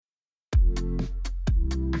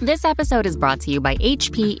This episode is brought to you by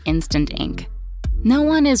HP Instant Ink. No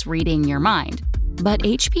one is reading your mind, but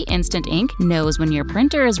HP Instant Ink knows when your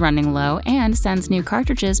printer is running low and sends new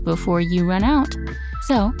cartridges before you run out.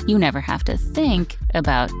 So you never have to think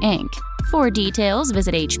about ink. For details,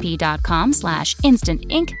 visit hp.com/instant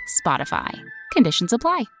ink Spotify. Conditions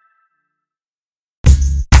apply.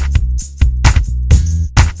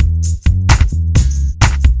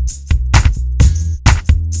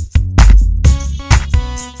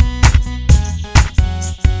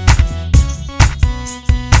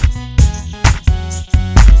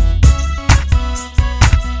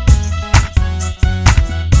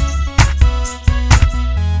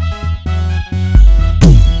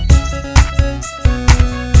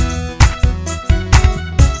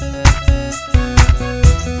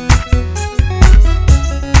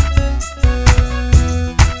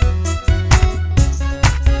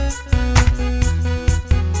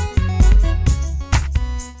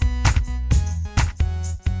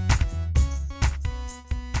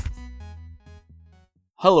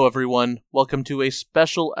 Hello everyone, welcome to a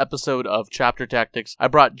special episode of Chapter Tactics. I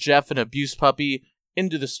brought Jeff and Abuse Puppy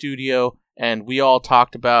into the studio and we all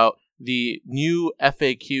talked about the new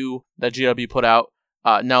FAQ that GW put out.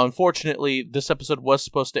 Now unfortunately, this episode was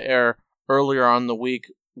supposed to air earlier on the week,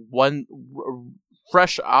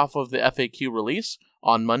 fresh off of the FAQ release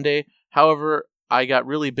on Monday. However, I got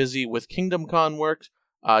really busy with Kingdom Con work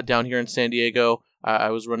down here in San Diego.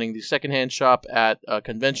 I was running the secondhand shop at a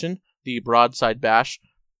convention, the Broadside Bash.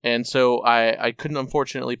 And so I couldn't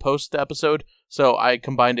unfortunately post the episode, so I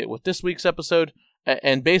combined it with this week's episode.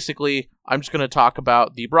 And basically, I'm just going to talk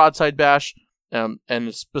about the Broadside Bash, and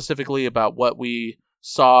specifically about what we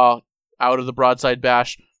saw out of the Broadside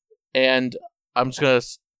Bash. And I'm just going to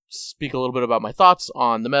speak a little bit about my thoughts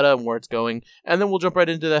on the meta and where it's going. And then we'll jump right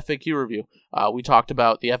into the FAQ review. We talked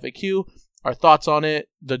about the FAQ, our thoughts on it,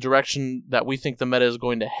 the direction that we think the meta is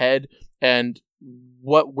going to head, and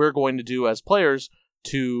what we're going to do as players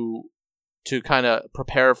to kind of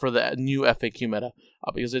prepare for the new FAQ meta,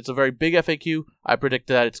 because it's a very big FAQ. I predict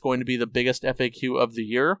that it's going to be the biggest FAQ of the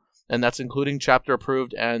year, and that's including chapter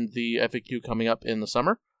approved and the FAQ coming up in the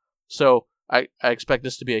summer. So I expect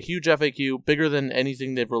this to be a huge FAQ, bigger than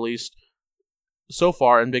anything they've released so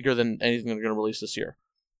far and bigger than anything they're going to release this year.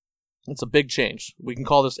 It's a big change. We can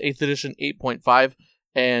call this 8th edition 8.5,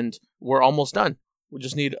 and we're almost done. We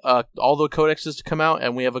just need all the codexes to come out,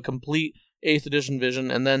 and we have a complete 8th edition vision,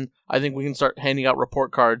 and then I think we can start handing out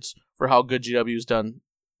report cards for how good GW's done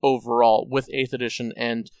overall with 8th edition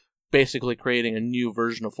and basically creating a new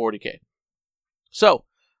version of 40k. So,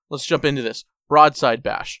 let's jump into this. Broadside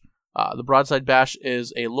Bash. The Broadside Bash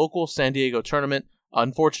is a local San Diego tournament.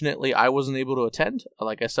 Unfortunately, I wasn't able to attend.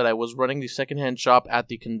 Like I said, I was running the secondhand shop at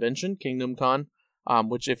the convention, Kingdom Con,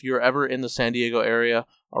 which if you're ever in the San Diego area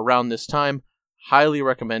around this time, highly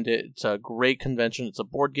recommend it. It's a great convention. It's a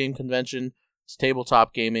board game convention. It's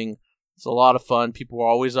tabletop gaming. It's a lot of fun. People are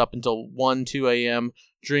always up until 1, 2 a.m.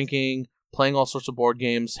 drinking, playing all sorts of board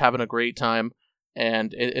games, having a great time,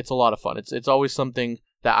 and it's a lot of fun. It's always something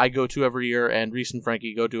that I go to every year, and Reese and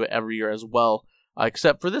Frankie go to it every year as well,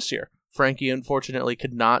 except for this year. Frankie, unfortunately,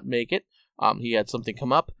 could not make it. He had something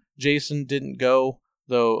come up. Jason didn't go,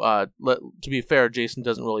 though, to be fair, Jason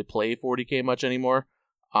doesn't really play 40k much anymore.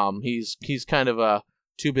 He's kind of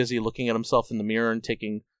too busy looking at himself in the mirror and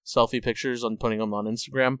taking selfie pictures and putting them on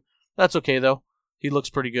Instagram. That's okay, though. He looks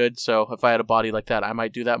pretty good, so if I had a body like that, I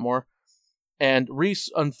might do that more. And Reese,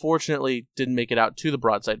 unfortunately, didn't make it out to the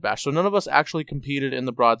Broadside Bash, so none of us actually competed in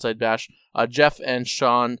the Broadside Bash. Jeff and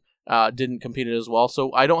Sean didn't compete as well,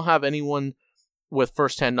 so I don't have anyone with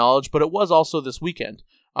first-hand knowledge, but it was also this weekend.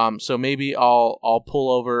 So maybe I'll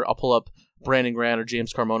pull up Brandon Grant or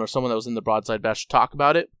James Carmona, someone that was in the Broadside Bash, to talk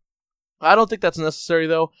about it. I don't think that's necessary,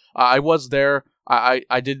 though. I was there.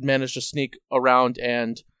 I did manage to sneak around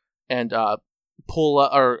and pull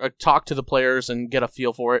or talk to the players and get a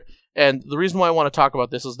feel for it. And the reason why I want to talk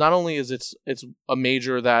about this is not only is it's a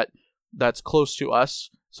major that's close to us,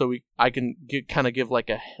 so I can give like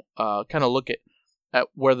a kind of look at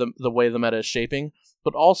where the way the meta is shaping,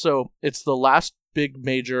 but also it's the last big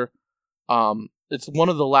major. It's one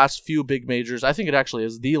of the last few big majors. I think it actually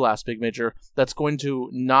is the last big major that's going to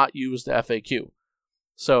not use the FAQ.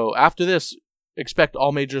 So after this, expect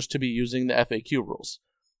all majors to be using the FAQ rules.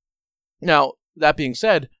 Now, that being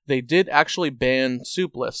said, they did actually ban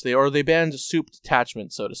soup lists. They banned soup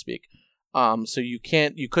detachment, so to speak. So you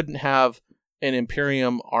couldn't have an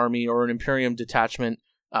Imperium army or an Imperium detachment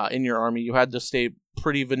in your army. You had to stay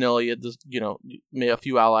pretty vanilla. You had made a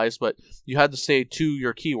few allies, but you had to stay to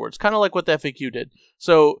your keywords, kind of like what the FAQ did.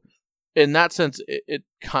 So in that sense,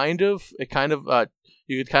 you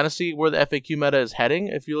You could kind of see where the FAQ meta is heading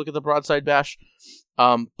if you look at the Broadside Bash.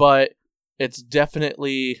 But it's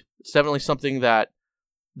definitely something that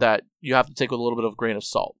you have to take with a little bit of a grain of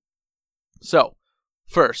salt. So,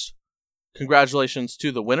 first, congratulations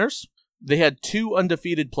to the winners. They had 2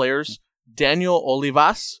 undefeated players, Daniel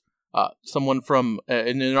Olivas, someone from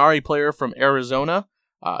an Inari player from Arizona,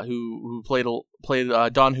 who played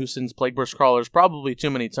Don Huson's Plague Burst Crawlers probably too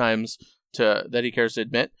many times that he cares to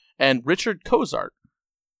admit, and Richard Kozart,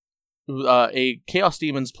 a Chaos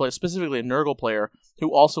Demons player, specifically a Nurgle player,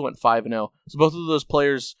 who also went 5-0. So both those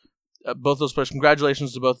players,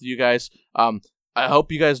 congratulations to both of you guys. I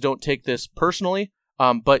hope you guys don't take this personally,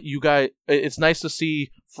 but you guys, it's nice to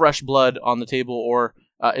see fresh blood on the table, or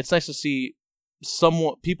it's nice to see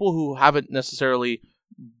people who haven't necessarily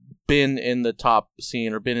been in the top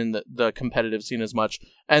scene or been in the competitive scene as much.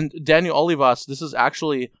 And Daniel Olivas, this is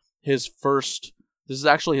actually his first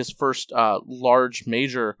large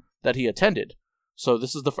major that he attended. So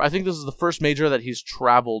I think this is the first major that he's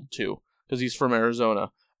traveled to, because he's from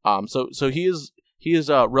Arizona. So he is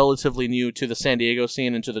relatively new to the San Diego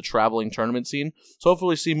scene and to the traveling tournament scene. So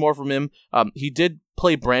hopefully see more from him. He did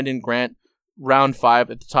play Brandon Grant round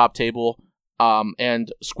 5 at the top table,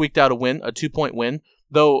 and squeaked out a 2-point win.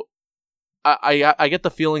 Though I get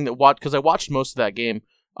the feeling that because I watched most of that game.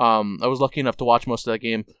 I was lucky enough to watch most of that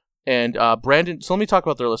game. And Brandon. So let me talk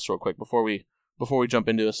about their list real quick before we jump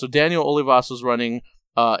into this. So Daniel Olivas was running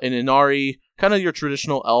an Inari, kind of your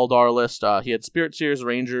traditional Eldar list. He had Spirit Seers,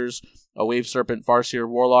 Rangers, a Wave Serpent, Farseer,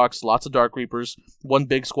 Warlocks, lots of Dark Reapers, one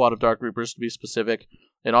big squad of Dark Reapers to be specific,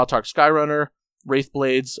 an Autarch Skyrunner,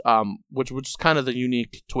 Wraithblades, which is kind of the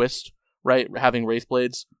unique twist, right? Having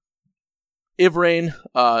Wraithblades, Ivrain,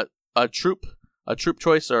 a troop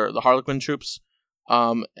choice, or the Harlequin troops,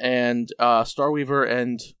 and Starweaver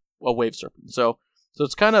and a Wave Serpent. So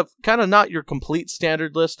it's kind of not your complete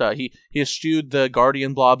standard list. He eschewed the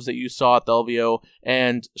Guardian blobs that you saw at the LVO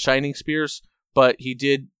and Shining Spears, but he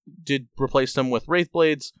did replace them with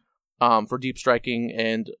Wraithblades for deep striking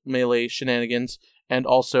and melee shenanigans, and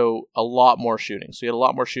also a lot more shooting. So he had a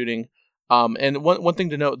lot more shooting. And one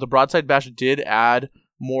thing to note, the Broadside Bash did add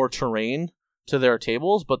more terrain to their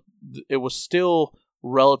tables, but it was still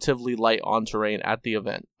relatively light on terrain at the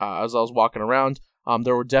event. As I was walking around,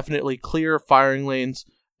 there were definitely clear firing lanes,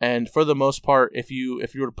 and for the most part, if you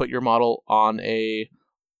were to put your model on a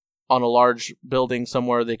large building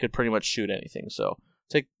somewhere, they could pretty much shoot anything. So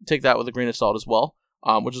take that with a grain of salt as well,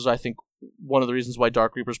 which is, I think, one of the reasons why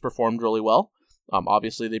Dark Reapers performed really well.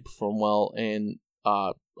 Obviously, they perform well in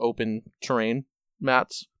open terrain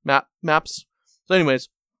maps. So anyways,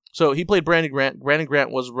 so he played Brandon Grant. Brandon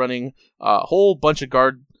Grant was running a whole bunch of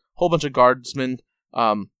guardsmen,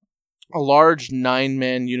 a large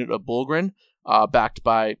 9-man unit of Bullgrin, backed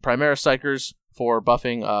by Primaris Psykers for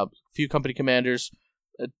buffing a few company commanders.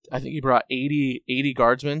 I think he brought 80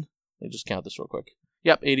 guardsmen. Let me just count this real quick.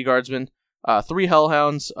 Yep, 80 guardsmen, 3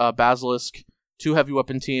 Hellhounds, Basilisk, 2 heavy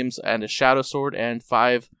weapon teams, and a Shadow Sword, and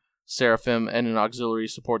 5 Seraphim, and an auxiliary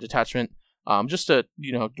support detachment. Just to,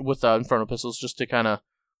 with Inferno Pistols, just to kind of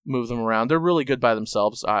move them around. They're really good by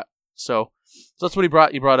themselves. So that's what he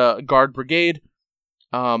brought. He brought a guard brigade,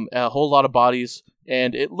 a whole lot of bodies,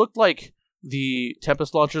 and it looked like the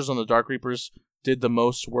Tempest launchers on the Dark Reapers did the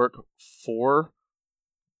most work for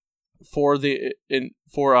the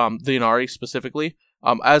Inari specifically.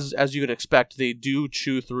 As you would expect, they do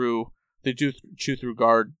chew through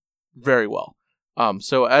guard very well.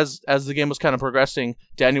 So as the game was kind of progressing,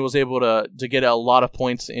 Daniel was able to get a lot of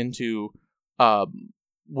points into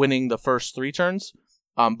winning the first 3 turns.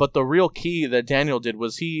 But the real key that Daniel did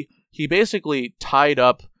was he basically tied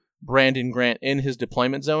up Brandon Grant in his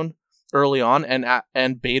deployment zone early on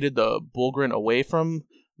and baited the Bullgrin away from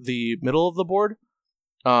the middle of the board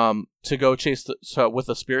to go chase with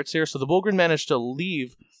the Spirit Seer. So the Bullgrin managed to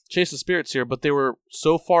chase the Spirit Seer, but they were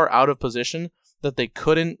so far out of position that they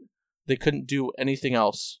couldn't do anything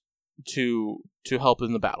else to help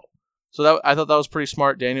in the battle. So I thought that was pretty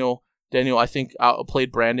smart. Daniel, I think,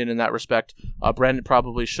 outplayed Brandon in that respect. Brandon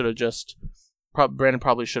probably should have just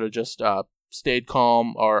stayed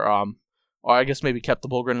calm, or I guess maybe kept the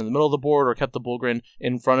Bullgrin in the middle of the board, or kept the Bullgrin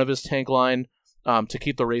in front of his tank line to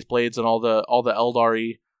keep the Wraithblades and all the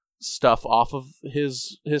Eldari stuff off of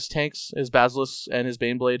his tanks, his Basilisks and his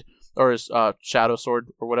Baneblade, or his Shadow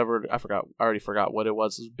Sword, or whatever. I already forgot what it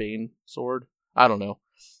was. His Bane Sword? I don't know.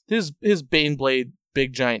 His Baneblade,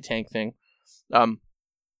 big giant tank thing.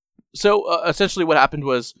 So essentially what happened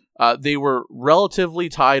was they were relatively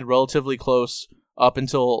tied, relatively close up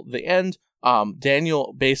until the end.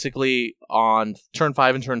 Daniel basically on turn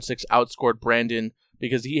 5 and turn 6 outscored Brandon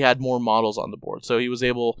because he had more models on the board. So he was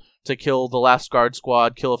able to kill the last guard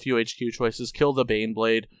squad, kill a few HQ choices, kill the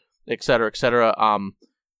Baneblade, etc., etc.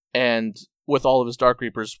 And with all of his Dark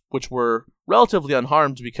Reapers, which were relatively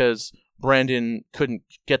unharmed because Brandon couldn't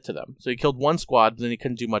get to them. So he killed one squad, then he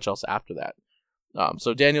couldn't do much else after that.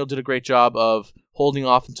 So Daniel did a great job of holding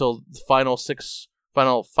off until the final 5th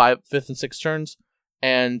and 6th turns,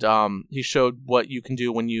 and he showed what you can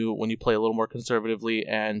do when you play a little more conservatively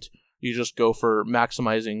and you just go for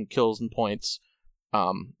maximizing kills and points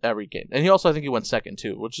every game. And he also, I think he went second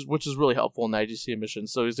too, which is really helpful in the IGC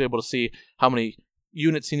missions. So he was able to see how many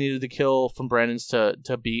units he needed to kill from Brandon's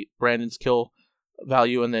to beat Brandon's kill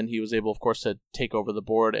value, and then he was able, of course, to take over the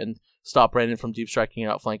board and stop Brandon from deep striking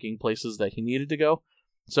and outflanking places that he needed to go.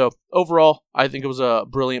 So overall, I think it was a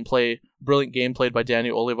brilliant game played by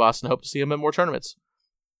Daniel Olivas, and I hope to see him at more tournaments.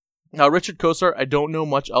 Now, Richard Kosar, I don't know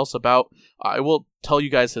much else about. I will tell you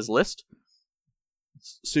guys his list.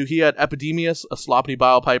 So he had Epidemius, a Sloppity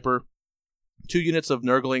Bilepiper, 2 units of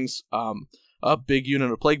Nurglings, a big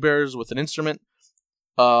unit of Plague Bearers with an instrument,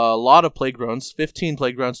 a lot of Plague Groans, 15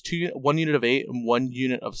 Plague Groans, 1 unit of 8 and 1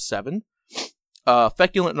 unit of 7,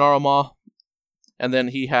 Feculent Gnarlmaw, and then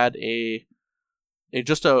he had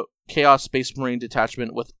just a Chaos Space Marine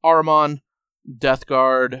detachment with Ahriman, Death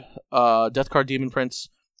Guard Demon Prince,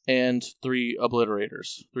 and 3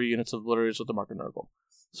 Obliterators, 3 units of Obliterators with the Mark of Nurgle.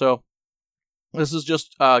 So this is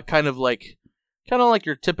just kind of like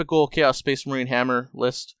your typical Chaos Space Marine Hammer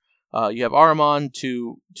list. You have Ahriman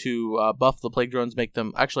to buff the Plague Drones, make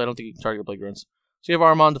them... Actually, I don't think you can target the Plague Drones. So you have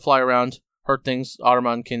Ahriman to fly around, hurt things.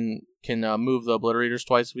 Ahriman can move the Obliterators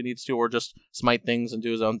twice if he needs to, or just smite things and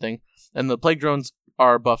do his own thing. And the Plague Drones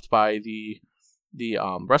are buffed by the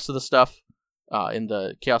rest of the stuff in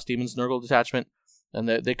the Chaos Demons Nurgle detachment, and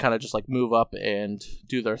they kind of just like move up and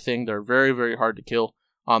do their thing. They're very, very hard to kill.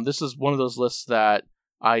 This is one of those lists that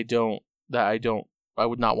I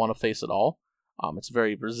would not want to face at all. It's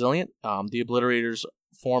very resilient. The Obliterators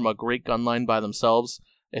form a great gun line by themselves.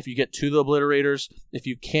 If you get to the Obliterators, if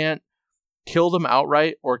you can't kill them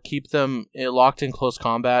outright or keep them locked in close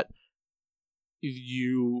combat,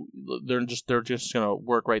 they're just gonna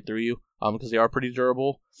work right through you because they are pretty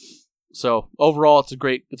durable. So overall, it's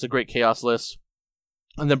a great chaos list.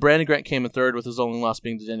 And then Brandon Grant came in third with his only loss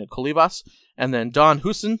being to Daniel Olivas, and then Don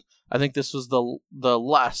Husin. I think this was the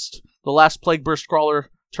last Plague Burst Crawler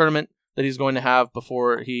tournament that he's going to have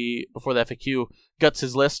before the FAQ guts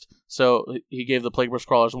his list. So he gave the Plague Burst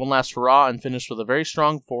Crawlers one last hurrah and finished with a very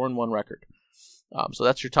strong 4-1 record. So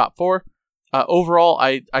that's your top 4. Overall,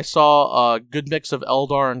 I saw a good mix of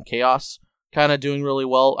Eldar and Chaos kind of doing really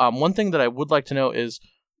well. One thing that I would like to know is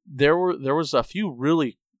there was a few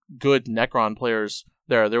really good Necron players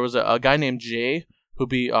there. There was a guy named Jay who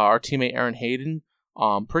beat our teammate Aaron Hayden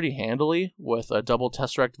pretty handily with a double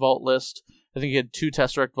Tesseract Vault list. I think he had 2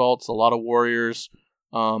 Tesseract Vaults, a lot of Warriors,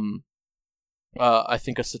 I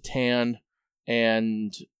think a Satan,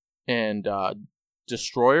 and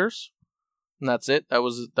Destroyers, and that's it. That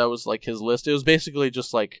was like his list. It was basically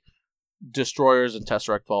just like Destroyers and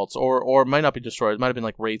Tesseract Vaults, or it might not be Destroyers, it might have been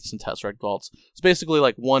like Wraiths and Tesseract Vaults. It's basically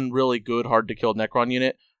like one really good, hard to kill Necron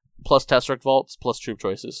unit, plus Tesseract Vaults, plus troop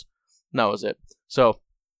choices. And that was it. So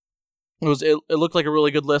it looked like a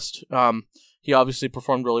really good list. He obviously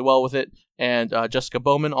performed really well with it, and Jessica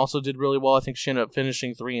Bowman also did really well. I think she ended up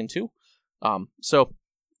finishing 3-2. So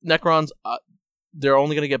Necrons, they're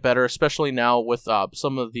only going to get better, especially now with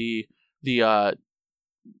some of the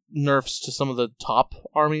nerfs to some of the top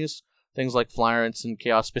armies, things like Flyrants and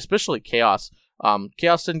Chaos, especially Chaos.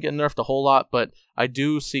 Chaos didn't get nerfed a whole lot, but I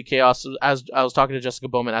do see Chaos, as I was talking to Jessica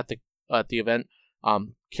Bowman at the event,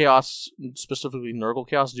 Chaos, specifically Nurgle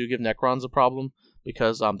Chaos, do give Necrons a problem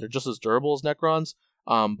because they're just as durable as Necrons,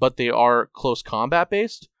 but they are close combat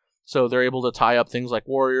based, so they're able to tie up things like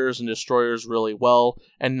Warriors and Destroyers really well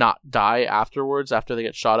and not die afterwards after they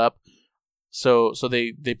get shot up. So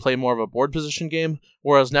they play more of a board position game,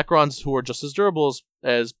 whereas Necrons, who are just as durable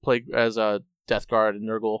as Death Guard and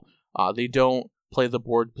Nurgle, they don't play the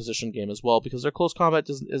board position game as well because their close combat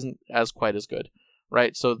isn't as quite as good.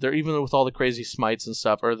 Right, so they're, even with all the crazy smites and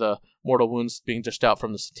stuff, or the mortal wounds being dished out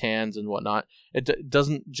from the Satans and whatnot, it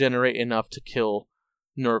doesn't generate enough to kill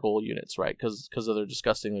Nurgle units, right? Because of their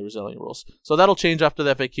disgustingly resilient rules. So that'll change after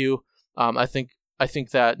the FAQ. I think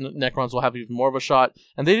that Necrons will have even more of a shot,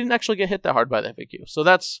 and they didn't actually get hit that hard by the FAQ, so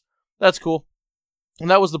that's cool. And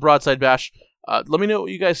that was the Broadside Bash. Let me know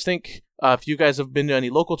what you guys think. If you guys have been to any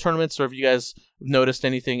local tournaments, or if you guys noticed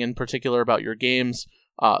anything in particular about your games.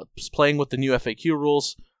 Playing with the new FAQ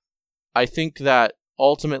rules. I think that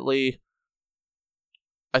ultimately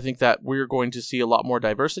I think that we're going to see a lot more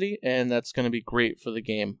diversity, and that's going to be great for the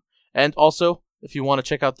game. And also, if you want to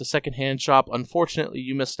check out the secondhand shop, unfortunately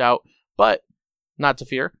you missed out, but not to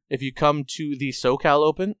fear. If you come to the SoCal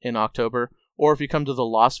Open in October, or if you come to the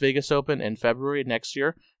Las Vegas Open in February next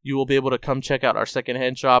year, you will be able to come check out our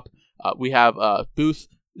secondhand shop. We have a booth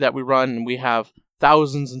that we run, and we have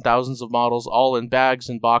thousands and thousands of models all in bags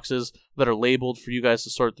and boxes that are labeled for you guys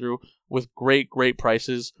to sort through with great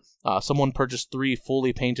prices. Someone purchased 3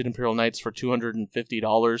 fully painted Imperial Knights for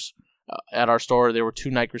 $250 at our store. There were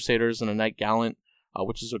 2 Knight Crusaders and a Knight Gallant,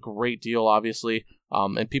 which is a great deal, obviously.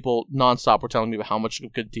 And people nonstop were telling me about how much of a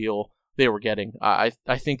good deal they were getting. I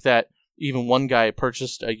think that even one guy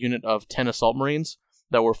purchased a unit of 10 Assault Marines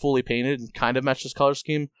that were fully painted and kind of matched his color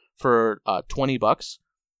scheme for $20,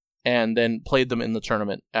 and then played them in the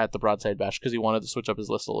tournament at the Broadside Bash because he wanted to switch up his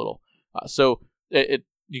list a little. So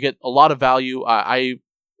you get a lot of value. I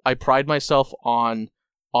pride myself on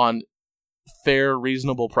fair,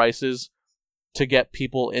 reasonable prices to get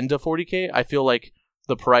people into 40K. I feel like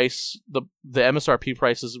the price, the MSRP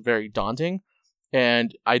price is very daunting,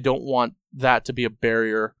 and I don't want that to be a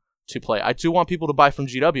barrier to play. I do want people to buy from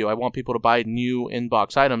GW. I want people to buy new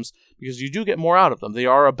in-box items because you do get more out of them. They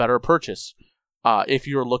are a better purchase if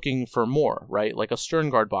you're looking for more, right? Like a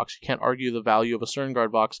Sternguard box. You can't argue the value of a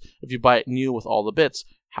Sternguard box if you buy it new with all the bits.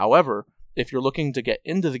 However, if you're looking to get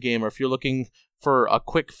into the game, or if you're looking for a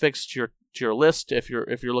quick fix to your list, if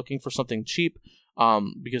you're looking for something cheap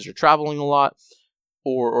because you're traveling a lot,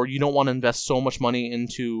 or you don't want to invest so much money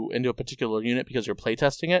into a particular unit because you're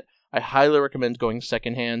playtesting it, I highly recommend going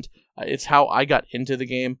secondhand. It's how I got into the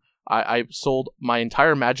game. I sold my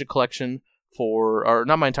entire Magic collection or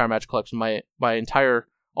not my entire Magic collection,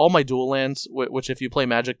 all my dual lands, which if you play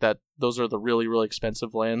Magic, those are the really, really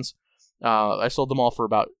expensive lands. I sold them all for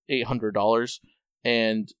about $800,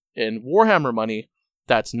 and in Warhammer money,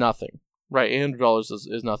 that's nothing, right? $800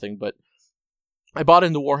 is nothing, but I bought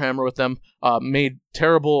into Warhammer with them, made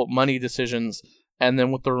terrible money decisions, and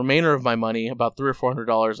then with the remainder of my money, about $300 or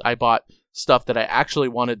 $400, I bought stuff that I actually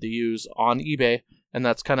wanted to use on eBay, and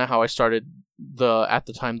that's kind of how I started at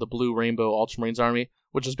the time, the Blue Rainbow Ultramarines Army,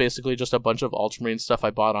 which is basically just a bunch of Ultramarine stuff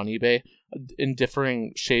I bought on eBay in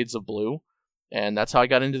differing shades of blue, and that's how I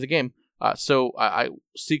got into the game. So I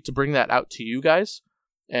seek to bring that out to you guys,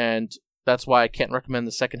 and that's why I can't recommend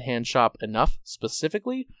the secondhand shop enough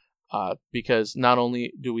specifically, because not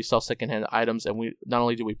only do we sell secondhand items, and not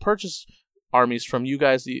only do we purchase armies from you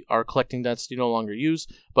guys that are collecting decks you no longer use,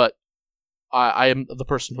 but I am the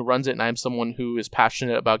person who runs it, and I am someone who is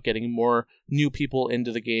passionate about getting more new people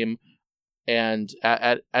into the game and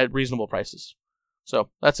at reasonable prices.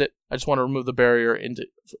 So that's it. I just want to remove the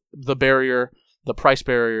price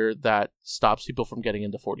barrier that stops people from getting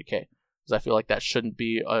into 40K, because I feel like that shouldn't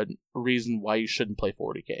be a reason why you shouldn't play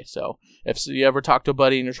 40K. So if you ever talk to a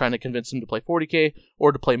buddy and you're trying to convince him to play 40K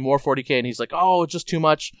or to play more 40K, and he's like, "Oh, it's just too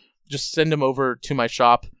much," just send him over to my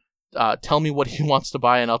shop. Tell me what he wants to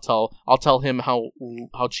buy, and I'll tell him how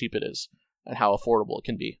cheap it is and how affordable it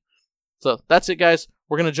can be. So that's it, guys.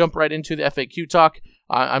 We're gonna jump right into the FAQ talk.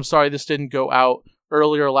 I'm sorry this didn't go out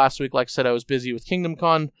earlier last week. Like I said, I was busy with Kingdom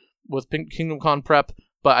Con prep,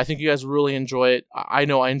 but I think you guys really enjoy it. I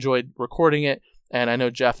know I enjoyed recording it, and I know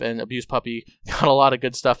Jeff and Abuse Puppy got a lot of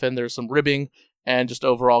good stuff in. There's some ribbing and just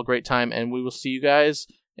overall great time, and we will see you guys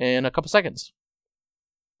in a couple seconds.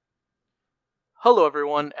 Hello,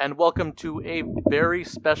 everyone, and welcome to a very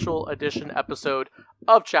special edition episode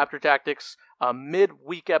of Chapter Tactics, a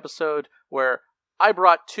mid-week episode where I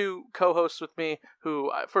brought 2 co-hosts with me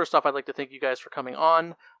who, first off, I'd like to thank you guys for coming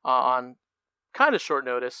on kind of short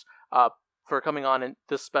notice, for coming on in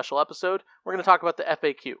this special episode. We're going to talk about the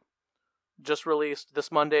FAQ. Just released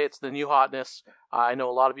this Monday. It's the new hotness. I know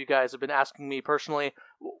a lot of you guys have been asking me personally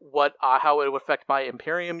how it would affect my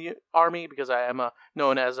Imperium army, because I am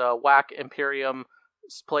known as a whack Imperium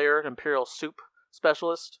player, Imperial soup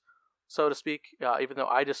specialist, so to speak, even though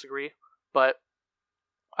I disagree, but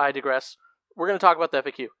I digress. We're going to talk about the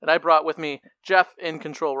FAQ, and I brought with me Jeff in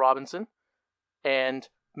Control Robinson and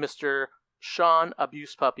Mr. Sean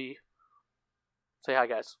Abuse Puppy. Say hi,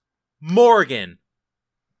 guys. Morgan.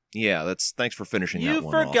 Yeah, thanks for finishing that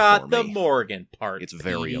one off. You forgot for the me. Morgan part. It's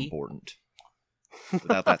very important.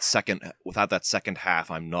 Without that second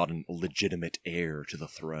half, I'm not a legitimate heir to the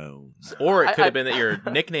throne. Or it could have been that your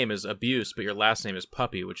nickname is Abuse, but your last name is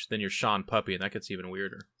Puppy, which then you're Sean Puppy, and that gets even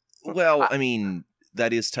weirder. Well, I mean,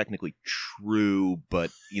 that is technically true,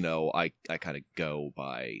 but, I kind of go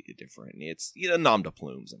by different. It's, nom de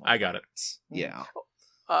plumes. And all I got it. Yeah.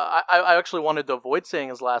 I actually wanted to avoid saying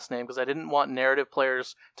his last name because I didn't want narrative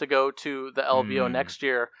players to go to the LVO next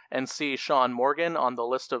year and see Sean Morgan on the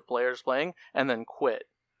list of players playing and then quit.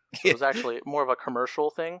 So it was actually more of a commercial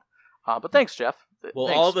thing. But thanks, Jeff. Well,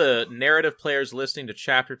 Thanks. all the narrative players listening to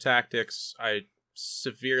Chapter Tactics, I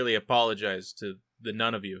severely apologize to the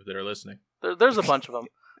none of you that are listening. There's a bunch of them.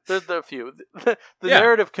 There's a few. The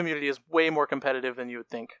narrative community is way more competitive than you would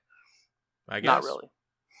think. I guess. Not really.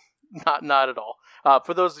 Not at all.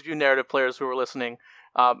 For those of you narrative players who are listening,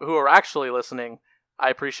 who are actually listening, I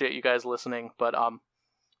appreciate you guys listening. But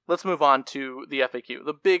let's move on to the FAQ,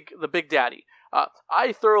 the big daddy.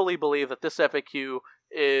 I thoroughly believe that this FAQ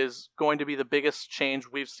is going to be the biggest change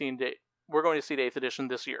we're going to see to 8th edition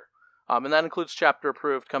this year. And that includes chapter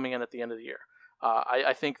approved coming in at the end of the year.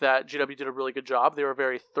 I think that GW did a really good job. They were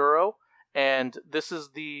very thorough, and this is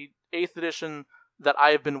the 8th edition that I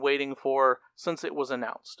have been waiting for since it was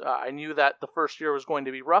announced. I knew that the first year was going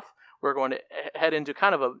to be rough. We're going to head into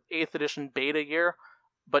kind of a 8th edition beta year,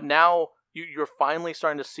 but now you're finally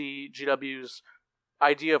starting to see GW's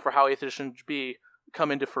idea for how 8th edition should be come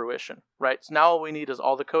into fruition, right? So now all we need is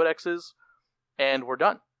all the codexes, and we're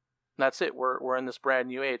done. That's it. We're in this brand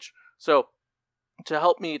new age. So to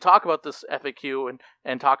help me talk about this FAQ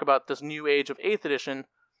and talk about this new age of 8th edition,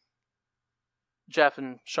 Jeff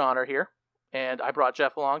and Sean are here. And I brought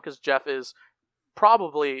Jeff along because Jeff is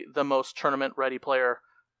probably the most tournament-ready player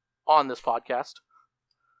on this podcast.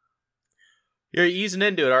 You're easing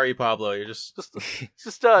into it, are you, Pablo? You're just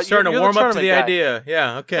starting to warm up to the idea.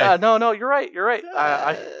 Yeah, okay. Yeah, no, you're right. You're right.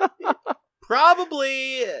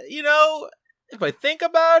 Probably, if I think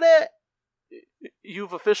about it.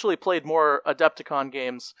 You've officially played more Adepticon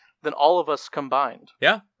games than all of us combined.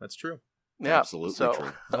 Yeah, that's true. Yeah, absolutely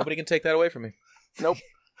true. Nobody can take that away from me. Nope.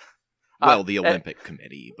 Well, the Olympic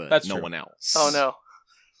Committee, but that's no true. one else. Oh, no.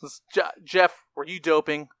 Jeff, were you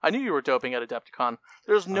doping? I knew you were doping at Adepticon.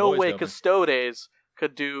 There's no way doping. Custodes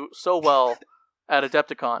could do so well at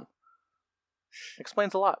Adepticon.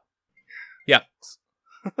 Explains a lot. Yeah.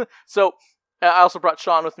 So, I also brought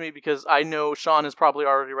Sean with me because I know Sean has probably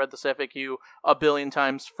already read this FAQ a billion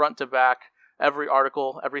times, front to back, every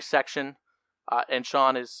article, every section. And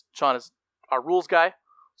Sean is our rules guy.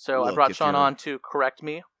 So I brought Sean on to correct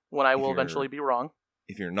me when I will eventually be wrong.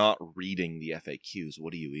 If you're not reading the FAQs,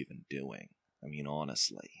 what are you even doing? I mean,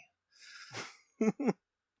 honestly.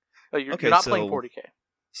 You're not playing 40K.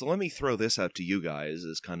 So let me throw this out to you guys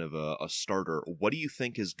as kind of a starter. What do you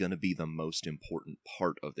think is going to be the most important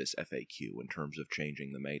part of this FAQ in terms of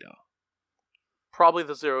changing the meta? Probably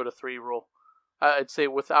the 0 to 3 rule. I'd say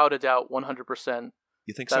without a doubt, 100%.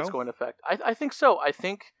 You think that's going to affect. I think so. I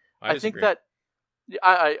think that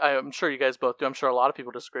I'm sure you guys both do. I'm sure a lot of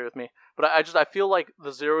people disagree with me, but I feel like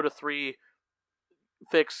the 0 to 3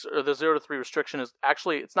 fix or the 0 to 3 restriction is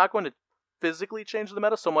actually, it's not going to physically change the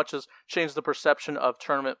meta so much as change the perception of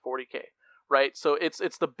tournament 40K, right? So it's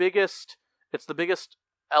the biggest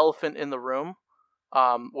elephant in the room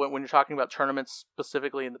when you're talking about tournaments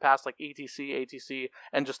specifically in the past, like ETC, ATC,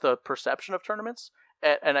 and just the perception of tournaments.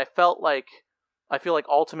 And I feel like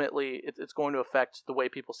ultimately it's going to affect the way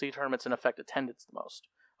people see tournaments and affect attendance the most.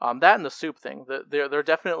 That and the soup thing. They're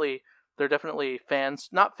definitely fans,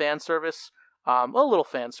 not fan service, a little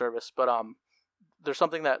fan service, but there's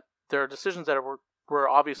something that there are decisions that were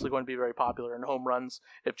obviously going to be very popular in home runs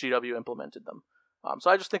if GW implemented them. So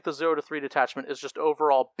I just think the 0 to 3 detachment is just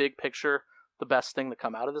overall big picture the best thing to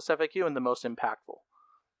come out of this FAQ and the most impactful.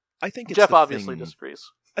 I think it's Jeff obviously disagrees.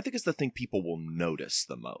 I think it's the thing people will notice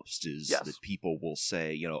the most is that people will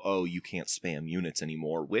say, oh, you can't spam units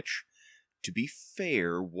anymore, which, to be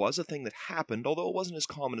fair, was a thing that happened, although it wasn't as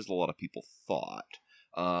common as a lot of people thought.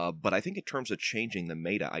 But I think in terms of changing the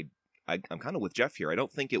meta, I'm kind of with Jeff here. I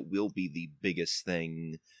don't think it will be the biggest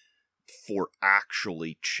thing for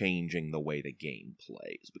actually changing the way the game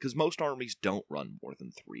plays, because most armies don't run more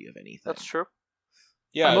than 3 of anything. That's true.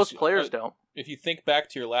 Yeah, most players don't. If you think back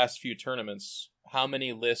to your last few tournaments, how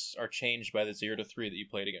many lists are changed by the 0 to 3 that you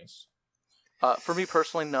played against? For me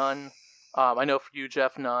personally, none. I know for you,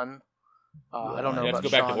 Jeff, none. I don't know. You have to go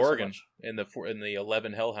back Sean to Oregon so in the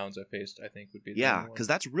 11 Hellhounds I faced. I think would be because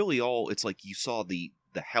that's really all. It's like you saw the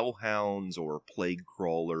Hellhounds or Plague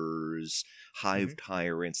Crawlers, Hive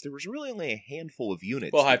Tyrants. There was really only a handful of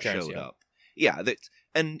units that showed up. Yeah,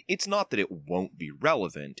 and it's not that it won't be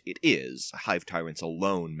relevant. It is. Hive Tyrants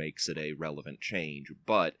alone makes it a relevant change,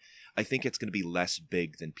 but I think it's going to be less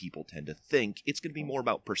big than people tend to think. It's going to be more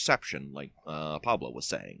about perception, like Pablo was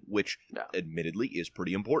saying, which admittedly is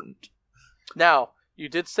pretty important. Now, you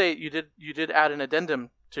did say you did add an addendum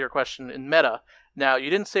to your question in meta. Now, you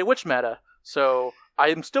didn't say which meta, so I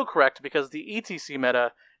am still correct because the ETC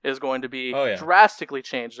meta is going to be Oh, yeah. drastically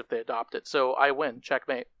changed if they adopt it. So I win.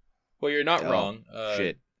 Checkmate. Well, you're not Oh, wrong.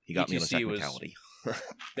 Shit. He got me on a ETC was- technicality.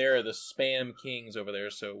 They're the spam kings over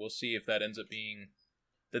there, so we'll see if that ends up being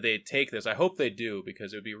that they take this. I hope they do,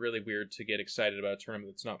 because it would be really weird to get excited about a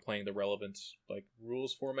tournament that's not playing the relevant like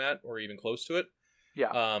rules format or even close to it.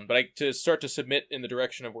 Yeah. But to start to submit in the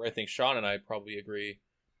direction of where I think Sean and I probably agree.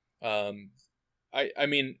 I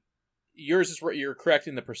mean, yours is where you're correct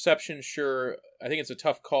in the perception. Sure, I think it's a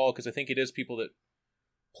tough call because I think it is people that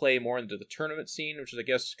play more into the tournament scene, which is, I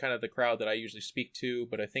guess, kind of the crowd that I usually speak to.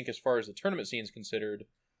 But I think as far as the tournament scene is considered,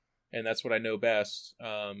 and that's what I know best,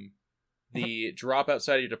 the drop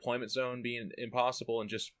outside of your deployment zone being impossible and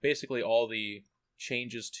just basically all the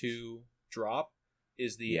changes to drop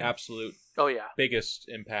is the absolute biggest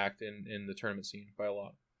impact in the tournament scene by a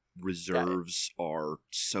lot. Reserves are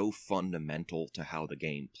so fundamental to how the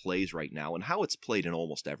game plays right now and how it's played in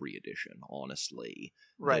almost every edition, honestly.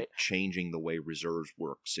 Right. That changing the way reserves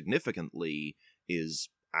work significantly is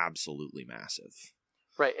absolutely massive.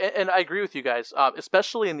 Right, and I agree with you guys,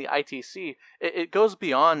 especially in the ITC. It goes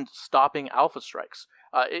beyond stopping alpha strikes.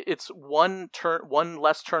 It's one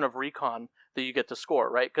less turn of recon that you get to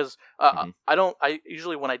score, right? Because I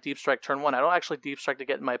usually when I deep strike turn 1, I don't actually deep strike to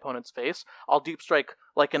get in my opponent's face. I'll deep strike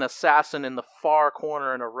like an assassin in the far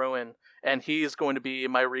corner in a ruin, and he's going to be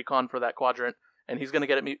my recon for that quadrant, and he's going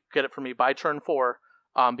to get it for me by turn 4,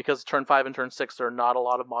 because turn 5 and turn 6 there are not a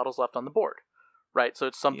lot of models left on the board. Right, so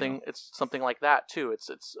it's something like that too.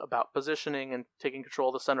 It's about positioning and taking control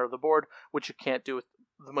of the center of the board, which you can't do with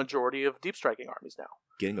the majority of deep striking armies now.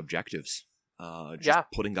 Getting objectives,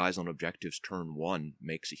 putting guys on objectives turn 1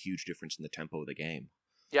 makes a huge difference in the tempo of the game.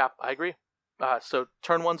 Yeah, I agree. So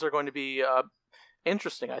turn 1s are going to be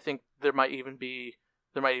interesting. I think there might even be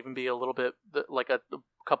a little bit like a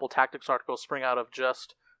couple tactics articles spring out of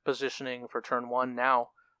just positioning for turn 1 now,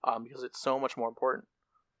 because it's so much more important.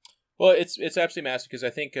 Well, it's absolutely massive because I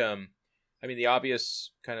think, the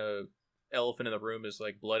obvious kind of elephant in the room is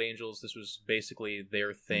like Blood Angels. This was basically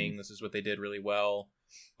their thing. This is what they did really well.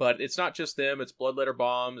 But it's not just them. It's Bloodletter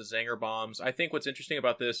Bombs, Zanger Bombs. I think what's interesting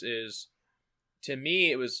about this is, to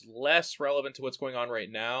me, it was less relevant to what's going on right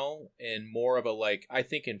now and more of a, I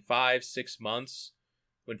think in 5-6 months,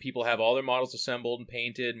 when people have all their models assembled and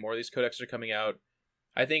painted, more of these codex are coming out,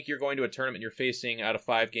 I think you're going to a tournament, you're facing out of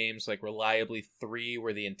 5 games, reliably 3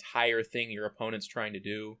 where the entire thing your opponent's trying to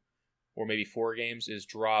do, or maybe 4 games, is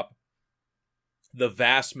drop the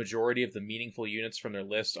vast majority of the meaningful units from their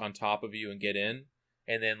list on top of you and get in.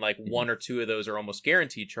 And then 1 or 2 of those are almost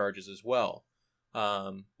guaranteed charges as well,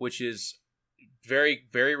 which is very,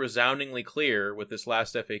 very resoundingly clear with this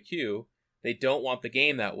last FAQ. They don't want the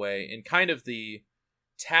game that way. And kind of the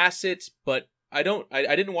tacit, but I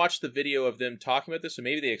didn't watch the video of them talking about this, so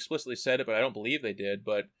maybe they explicitly said it, but I don't believe they did,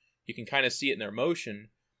 but you can kind of see it in their motion.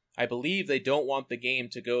 I believe they don't want the game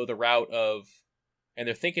to go the route of, and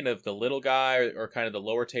they're thinking of the little guy or kind of the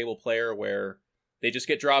lower table player where they just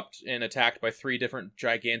get dropped and attacked by 3 different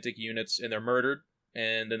gigantic units and they're murdered,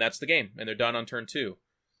 and then that's the game, and they're done on turn 2.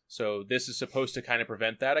 So this is supposed to kind of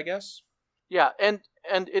prevent that, I guess? Yeah, and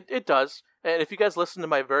it does. And if you guys listen to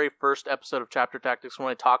my very first episode of Chapter Tactics,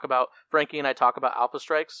 when Frankie and I talk about Alpha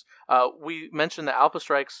Strikes, we mentioned that Alpha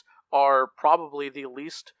Strikes are probably the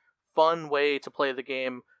least fun way to play the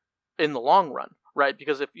game in the long run, right?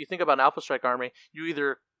 Because if you think about an Alpha Strike army, you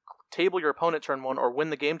either table your opponent turn 1 or win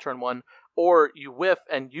the game turn 1, or you whiff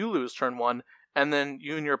and you lose turn 1, and then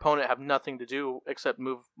you and your opponent have nothing to do except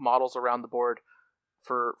move models around the board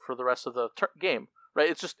for the rest of the game, right?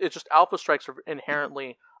 It's just Alpha Strikes are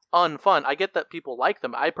inherently unfun. I get that people like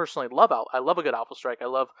them. I personally love I love a good Alpha Strike. I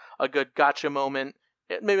love a good gotcha moment.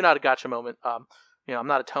 Maybe not a gotcha moment. I'm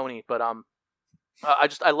not a Tony, but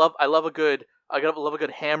I love a good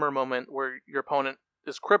hammer moment where your opponent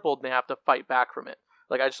is crippled and they have to fight back from it.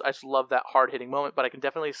 I just love that hard hitting moment. But I can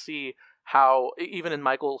definitely see how, even in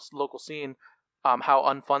Michael's local scene, how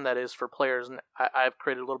unfun that is for players. And I've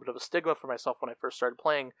created a little bit of a stigma for myself when I first started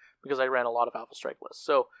playing because I ran a lot of Alpha Strike lists.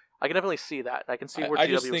 So I can definitely see that. I can see where GW was coming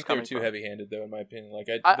from. I just think they're too heavy-handed, though, in my opinion.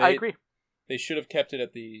 I agree. They should have kept it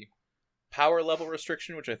at the power level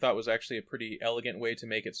restriction, which I thought was actually a pretty elegant way to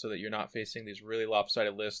make it so that you're not facing these really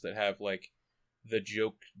lopsided lists that have, the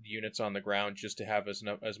joke units on the ground just to have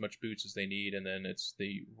as much boots as they need, and then it's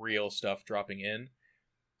the real stuff dropping in.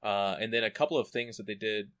 And then a couple of things that they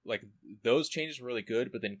did, those changes were really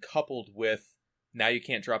good, but then coupled with, now you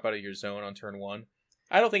can't drop out of your zone on turn 1.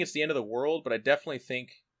 I don't think it's the end of the world, but I definitely think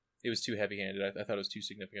it was too heavy-handed. I thought it was too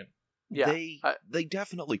significant. they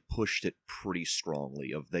definitely pushed it pretty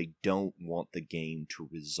strongly of they don't want the game to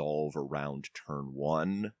resolve around turn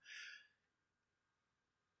 1.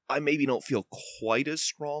 I maybe don't feel quite as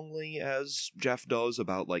strongly as Jeff does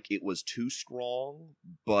about, like, it was too strong,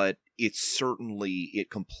 but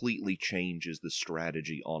it completely changes the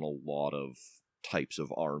strategy on a lot of types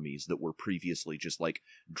of armies that were previously just, like,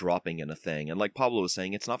 dropping in a thing. And like Pablo was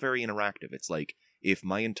saying, it's not very interactive. It's like, if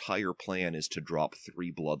my entire plan is to drop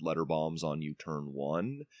 3 bloodletter bombs on you turn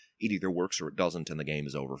 1, it either works or it doesn't, and the game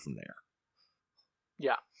is over from there.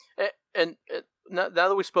 Yeah. And now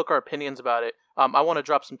that we spoke our opinions about it, I want to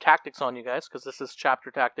drop some tactics on you guys, because this is chapter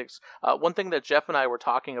tactics. One thing that Jeff and I were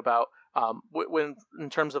talking about, when in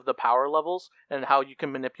terms of the power levels and how you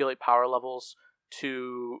can manipulate power levels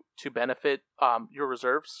to benefit your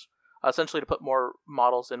reserves, essentially to put more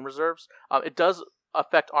models in reserves. It does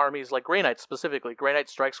affect armies like Grey Knights specifically. Grey Knight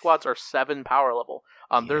strike squads are 7 power level.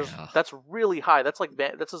 That's really high.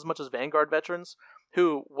 That's as much as Vanguard veterans,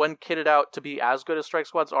 who, when kitted out to be as good as strike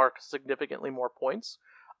squads, are significantly more points.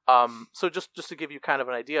 So just to give you kind of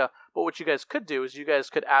an idea, but what you guys could do is you guys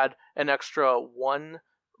could add an extra 1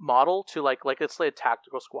 model to like let's say a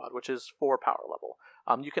tactical squad, which is 4 power level.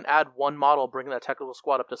 You can add 1 model, bringing that tactical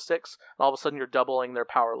squad up to 6, and all of a sudden you're doubling their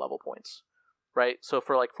power level points, right? So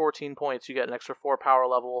for like 14 points, you get an extra 4 power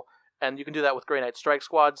level, and you can do that with Grey Knight strike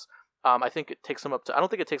squads. I think it takes them up to, I don't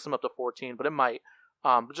think it takes them up to 14, but it might.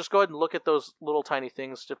 But just go ahead and look at those little tiny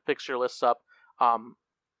things to fix your lists up.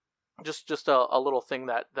 Just a little thing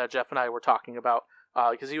that Jeff and I were talking about,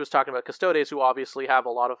 because he was talking about Custodes, who obviously have a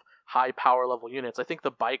lot of high power level units. I think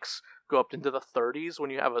the bikes go up into the 30s when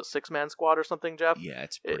you have a 6-man squad or something, Jeff. Yeah,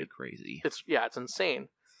 it's pretty crazy. It's insane,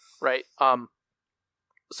 right?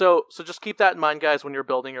 So just keep that in mind, guys, when you're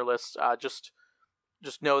building your list.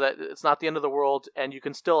 Just know that it's not the end of the world, and you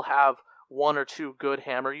can still have 1 or 2 good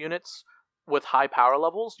hammer units with high power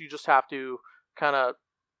levels. You just have to kind of,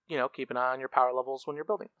 keep an eye on your power levels when you're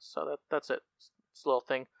building this. So that's it. It's a little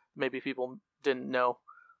thing maybe people didn't know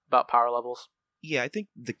about power levels. Yeah, I think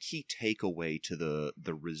the key takeaway to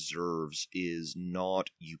the reserves is not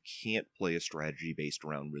you can't play a strategy based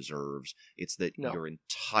around reserves. It's that your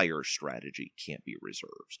entire strategy can't be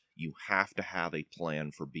reserves. You have to have a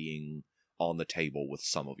plan for being on the table with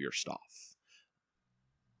some of your stuff.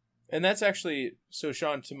 And that's actually, so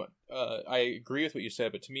Sean, I agree with what you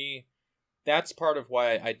said, but to me, that's part of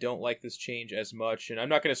why I don't like this change as much. And I'm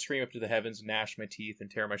not going to scream up to the heavens and gnash my teeth and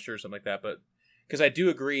tear my shirt or something like that, but because I do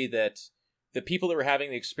agree that the people that were having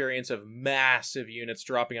the experience of massive units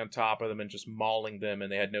dropping on top of them and just mauling them,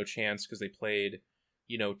 and they had no chance because they played,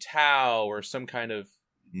 Tau or some kind of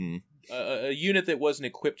a unit that wasn't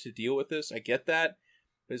equipped to deal with this. I get that.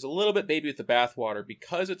 But it's a little bit baby with the bathwater.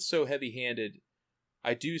 Because it's so heavy-handed,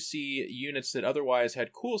 I do see units that otherwise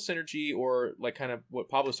had cool synergy, or like kind of what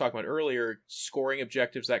Pablo was talking about earlier, scoring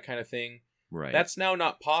objectives, that kind of thing. Right. That's now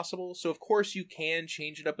not possible. So of course you can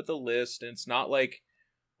change it up at the list, and it's not like,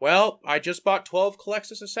 well, I just bought 12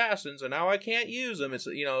 Calexis Assassins and now I can't use them. It's,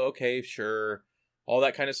 okay, sure. All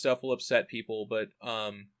that kind of stuff will upset people, but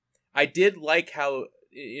I did like how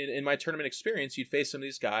in my tournament experience you'd face some of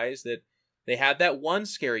these guys that they had that one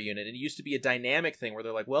scary unit, and it used to be a dynamic thing where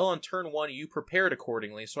they're like, well, on turn 1 you prepared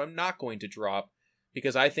accordingly, so I'm not going to drop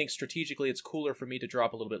because I think strategically it's cooler for me to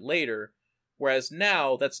drop a little bit later. Whereas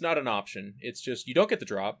now, that's not an option. It's just, you don't get the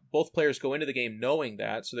drop. Both players go into the game knowing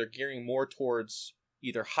that, so they're gearing more towards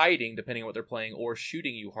either hiding, depending on what they're playing, or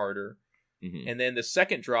shooting you harder. Mm-hmm. And then the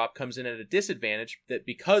second drop comes in at a disadvantage, that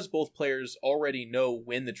because both players already know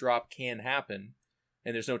when the drop can happen,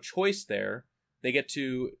 and there's no choice there, they get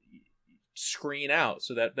to screen out.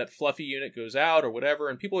 So that fluffy unit goes out or whatever,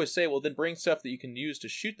 and people always say, well, then bring stuff that you can use to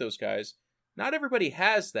shoot those guys. Not everybody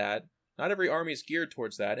has that. Not every army is geared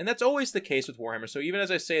towards that. And that's always the case with Warhammer. So even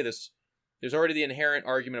as I say this, there's already the inherent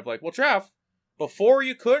argument of like, well, Jeff, before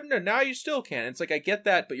you couldn't and now you still can. It's like, I get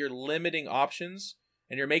that, but you're limiting options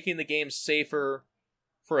and you're making the game safer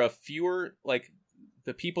for a fewer, like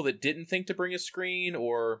the people that didn't think to bring a screen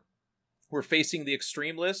or were facing the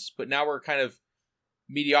extreme lists, but now we're kind of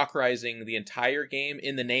mediocrizing the entire game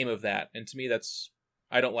in the name of that. And to me,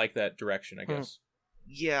 I don't like that direction, I guess.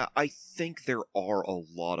 Yeah, I think there are a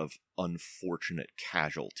lot of unfortunate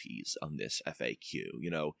casualties on this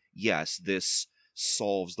FAQ. Yes, this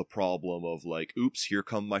solves the problem of like, oops, here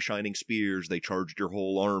come my shining spears, they charged your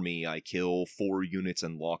whole army, I kill 4 units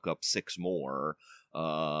and lock up 6 more.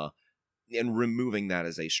 And removing that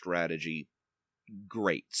as a strategy,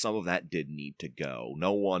 great. Some of that did need to go.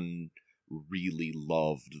 No one really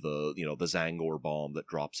loved the Zangor bomb that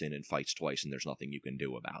drops in and fights twice and there's nothing you can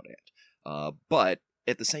do about it. But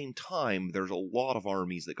at the same time, there's a lot of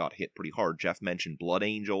armies that got hit pretty hard. Jeff mentioned Blood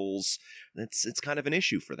Angels. It's kind of an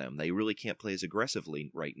issue for them. They really can't play as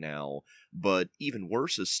aggressively right now. But even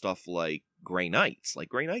worse is stuff like Grey Knights. Like,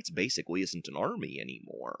 Grey Knights basically isn't an army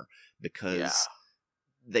anymore because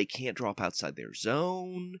they can't drop outside their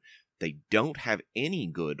zone. They don't have any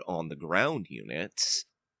good on-the-ground units.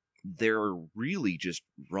 They're really just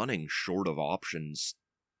running short of options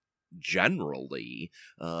generally,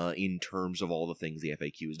 in terms of all the things the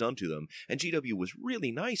FAQ has done to them. And GW was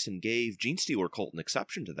really nice and gave Genestealer Cult an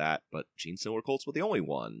exception to that, but Genestealer Cults were the only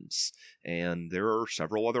ones. And there are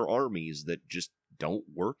several other armies that just don't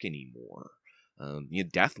work anymore.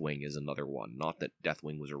 Deathwing is another one. Not that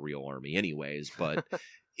Deathwing was a real army anyways, but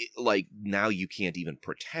now you can't even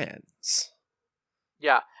pretend.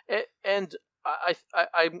 Yeah, and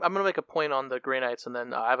I'm going to make a point on the Grey Knights, and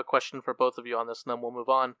then I have a question for both of you on this, and then we'll move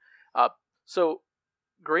on. So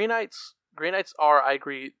Grey Knights are, I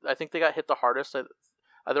agree, I think they got hit the hardest.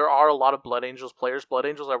 There are a lot of Blood Angels players. Blood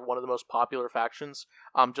Angels are one of the most popular factions.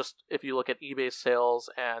 Just if you look at eBay sales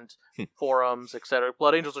and forums, etc.,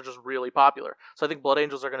 Blood Angels are just really popular. So I think Blood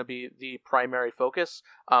Angels are going to be the primary focus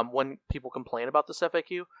when people complain about this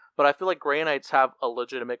FAQ. But I feel like Grey Knights have a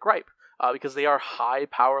legitimate gripe because they are high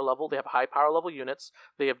power level. They have high power level units.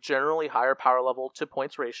 They have generally higher power level to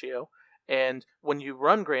points ratio. And when you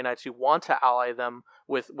run Grey Knights, you want to ally them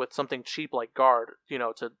with something cheap like Guard,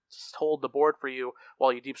 to hold the board for you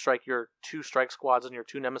while you deep strike your 2 strike squads and your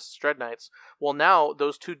 2 Nemesis Dread Knights. Well, now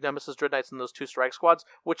those 2 Nemesis Dread Knights and those 2 strike squads,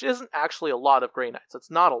 which isn't actually a lot of Grey Knights.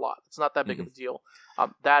 It's not a lot. It's not that big of a deal.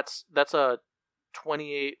 That's a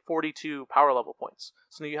 42 power level points.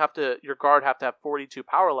 So now your Guard have to have 42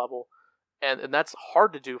 power level, and that's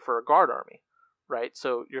hard to do for a Guard army, right?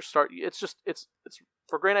 So it's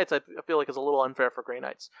for Grey Knights, I feel like it's a little unfair for Grey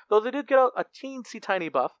Knights. Though they did get a teensy tiny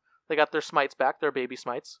buff. They got their smites back, their baby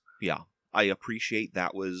smites. Yeah, I appreciate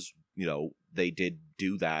that was, they did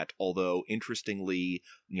do that. Although, interestingly,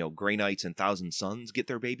 Grey Knights and Thousand Suns get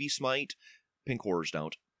their baby smite. Pink Horrors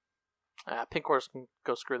don't. Pink Horrors can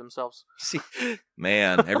go screw themselves. See,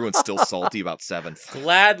 man, everyone's still salty about 7th.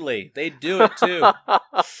 Gladly. They do it too.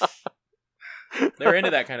 They're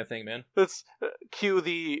into that kind of thing, man. Let's cue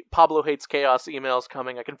the Pablo Hates Chaos emails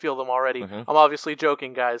coming. I can feel them already. I'm obviously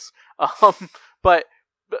joking, guys. But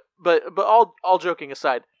all joking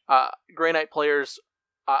aside, Grey Knight players,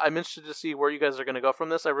 I'm interested to see where you guys are going to go from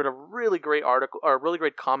this. I read a really great article, or a really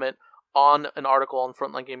great comment on an article on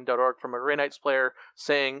frontlinegaming.org from a Grey Knights player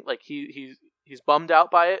saying like he's bummed out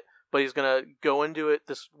by it, but he's going to go into it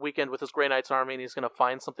this weekend with his Grey Knights army, and he's going to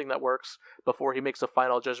find something that works before he makes a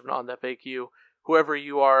final judgment on that FAQ. Whoever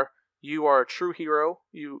you are a true hero.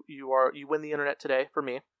 You win the internet today for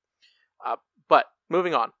me. But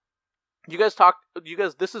moving on. You guys,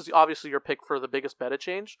 this is obviously your pick for the biggest meta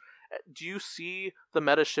change. Do you see the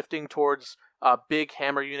meta shifting towards big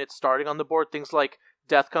hammer units starting on the board? Things like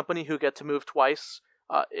Death Company, who get to move twice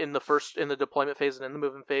in the deployment phase and in the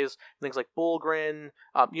movement phase. Things like Bullgrin,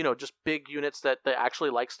 just big units that they actually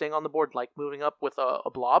like staying on the board, like moving up with a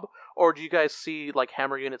blob. Or do you guys see like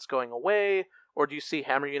hammer units going away? Or do you see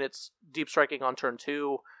hammer units deep striking on turn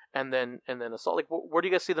 2 and then assault? Like, where do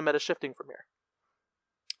you guys see the meta shifting from here?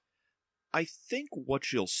 I think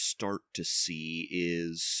what you'll start to see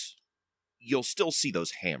is you'll still see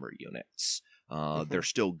those hammer units. They're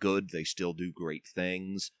still good. They still do great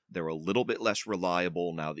things. They're a little bit less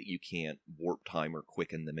reliable now that you can't warp time or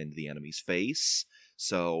quicken them into the enemy's face.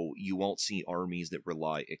 So you won't see armies that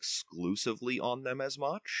rely exclusively on them as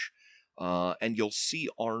much. And you'll see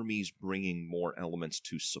armies bringing more elements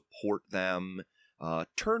to support them.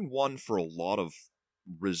 Turn 1 for a lot of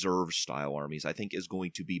reserve-style armies, I think, is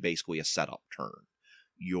going to be basically a setup turn.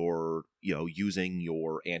 You're, using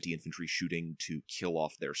your anti-infantry shooting to kill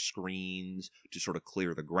off their screens, to sort of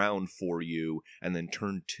clear the ground for you, and then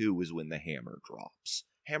turn 2 is when the hammer drops.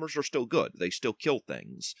 Hammers are still good. They still kill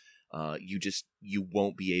things. You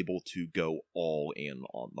won't be able to go all in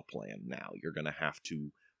on the plan now. You're going to have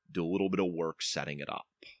to do a little bit of work setting it up.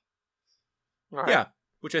 Right. Yeah,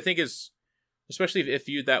 which I think is, especially if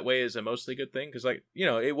viewed that way, is a mostly good thing. Because,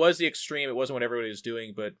 it was the extreme. It wasn't what everybody was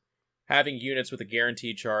doing, but having units with a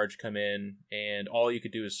guaranteed charge come in and all you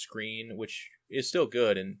could do is screen, which is still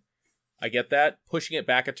good. And I get that. Pushing it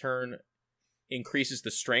back a turn increases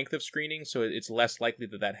the strength of screening, so it's less likely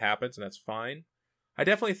that happens, and that's fine. I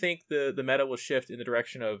definitely think the meta will shift in the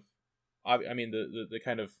direction of, the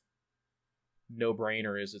kind of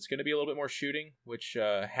no-brainer is it's going to be a little bit more shooting, which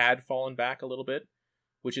had fallen back a little bit,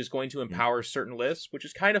 which is going to empower certain lists, which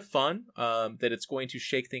is kind of fun, that it's going to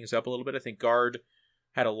shake things up a little bit. I think Guard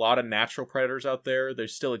had a lot of natural predators out there. They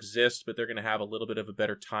still exist, but they're going to have a little bit of a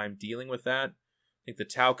better time dealing with that. I think the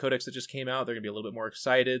Tau Codex that just came out, they're going to be a little bit more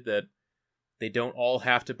excited that they don't all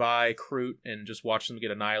have to buy Kroot and just watch them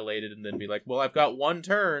get annihilated and then be like, well, I've got one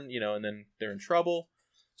turn, and then they're in trouble.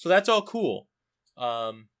 So that's all cool.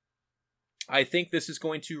 I think this is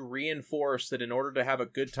going to reinforce that in order to have a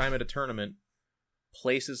good time at a tournament,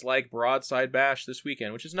 places like Broadside Bash this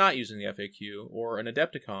weekend, which is not using the FAQ, or an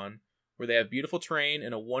Adepticon, where they have beautiful terrain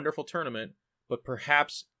and a wonderful tournament, but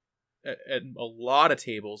perhaps at a lot of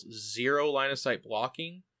tables, 0 line of sight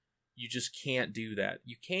blocking, you just can't do that.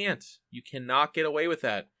 You can't. You cannot get away with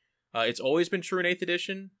that. It's always been true in 8th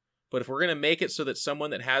edition, but if we're going to make it so that someone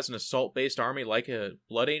that has an assault-based army, like a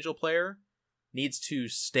Blood Angel player, needs to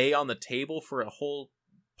stay on the table for a whole,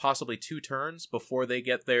 possibly 2 turns before they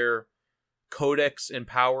get their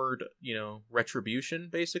Codex-empowered, retribution,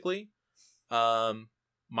 basically,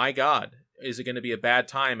 my God, is it going to be a bad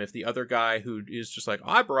time if the other guy who is just like,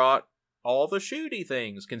 I brought all the shooty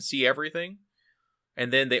things, can see everything?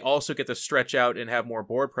 And then they also get to stretch out and have more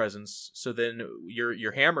board presence. So then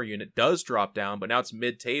your hammer unit does drop down, but now it's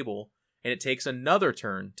mid-table, and it takes another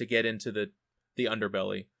turn to get into the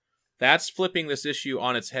underbelly. That's flipping this issue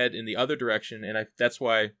on its head in the other direction, and that's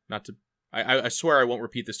why, I swear I won't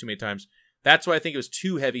repeat this too many times, that's why I think it was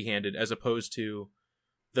too heavy-handed as opposed to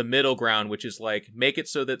the middle ground, which is like, make it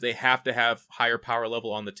so that they have to have higher power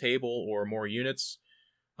level on the table or more units.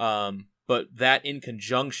 But that in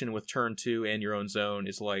conjunction with turn 2 and your own zone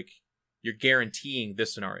is like, you're guaranteeing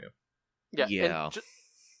this scenario. Yeah.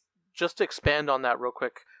 Just to expand on that real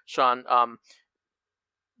quick, Sean, I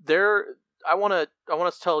want to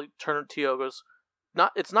tell Tiogos,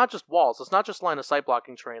 it's not just walls. It's not just line of sight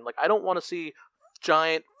blocking terrain. Like, I don't want to see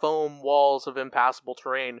giant foam walls of impassable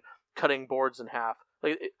terrain cutting boards in half.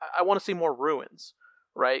 Like, I want to see more ruins,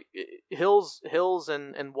 right? Hills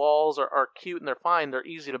and walls are cute and they're fine. They're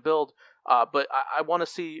easy to build. But I want to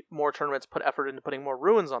see more tournaments put effort into putting more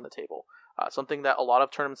ruins on the table. Something that a lot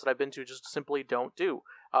of tournaments that I've been to just simply don't do.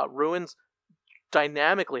 Ruins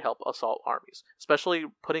dynamically help assault armies, especially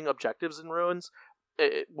putting objectives in ruins.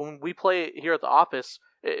 When we play here at the office,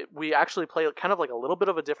 we actually play kind of like a little bit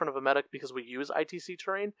of a different of a meta because we use ITC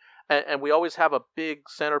terrain, and we always have a big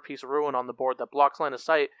centerpiece ruin on the board that blocks line of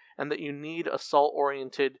sight, and that you need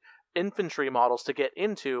assault-oriented infantry models to get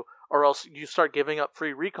into, or else you start giving up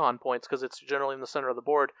free recon points because it's generally in the center of the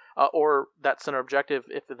board, or that center objective,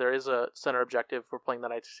 if there is a center objective for playing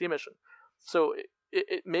that ITC mission. So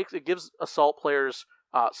it gives assault players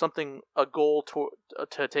a goal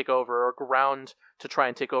to take over, or ground to try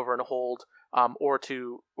and take over and hold, or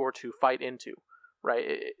to fight into, right?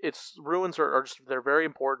 It's ruins are just, they're very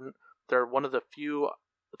important. They're one of the few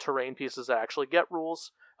terrain pieces that actually get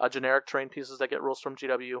rules, generic terrain pieces that get rules from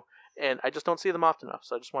GW, and I just don't see them often enough.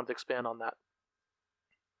 So I just wanted to expand on that.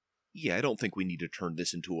 Yeah, I don't think we need to turn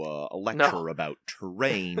this into a lecture about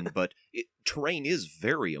terrain, but terrain is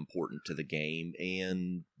very important to the game,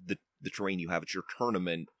 and the terrain you have at your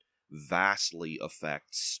tournament vastly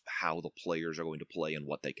affects how the players are going to play and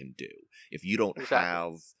what they can do. If you don't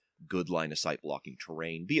have good line of sight blocking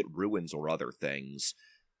terrain, be it ruins or other things,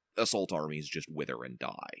 assault armies just wither and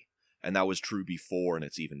die. And that was true before, and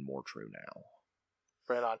it's even more true now.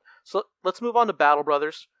 Right on. So let's move on to Battle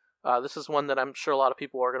Brothers. This is one that I'm sure a lot of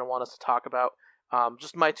people are going to want us to talk about.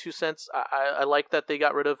 Just my 2 cents. I like that they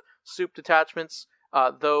got rid of soup detachments,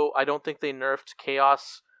 though I don't think they nerfed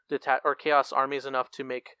chaos chaos armies enough to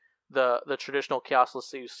make the traditional chaos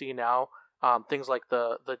lists that you see now. Things like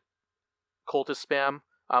the cultist spam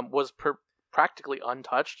was practically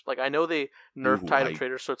untouched. Like, I know they nerfed Tide of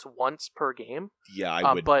Traitors, so it's once per game. Yeah,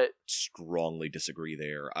 I would strongly disagree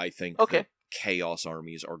there. I think that chaos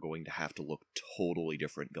armies are going to have to look totally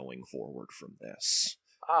different going forward from this.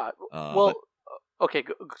 Okay,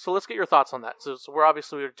 so let's get your thoughts on that. So we're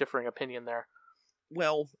obviously a differing opinion there.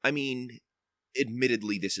 Well, I mean,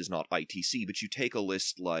 admittedly, this is not ITC, but you take a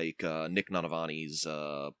list like Nick Nanavani's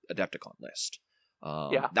Adepticon list.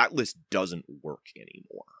 That list doesn't work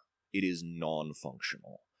anymore. It is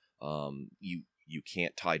non-functional. You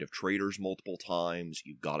can't Tide of Traitors multiple times.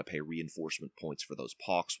 You've got to pay reinforcement points for those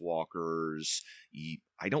Poxwalkers.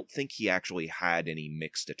 I don't think he actually had any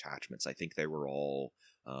mixed attachments. I think they were all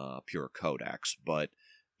pure Codex. But,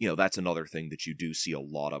 that's another thing that you do see a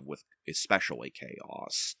lot of with especially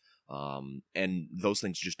Chaos. And those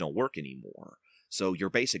things just don't work anymore. So your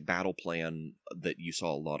basic battle plan that you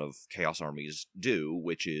saw a lot of Chaos armies do,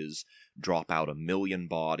 which is drop out 1 million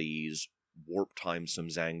bodies, warp time some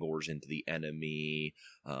Zangors into the enemy,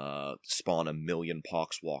 spawn 1 million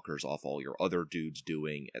Poxwalkers off all your other dudes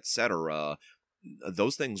doing, etc.,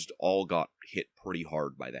 those things all got hit pretty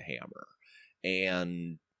hard by the hammer.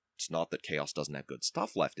 And it's not that Chaos doesn't have good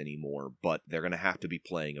stuff left anymore, but they're going to have to be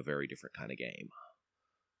playing a very different kind of game.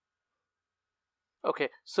 Okay,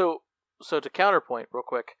 so to counterpoint real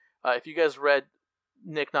quick, if you guys read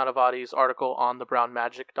Nick Nanavati's article on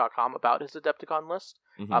thebrownmagic.com about his Adepticon list,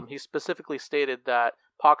 he specifically stated that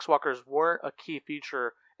Poxwalkers weren't a key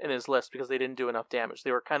feature in his list because they didn't do enough damage.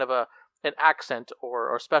 They were kind of an accent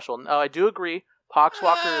or special. Now, I do agree,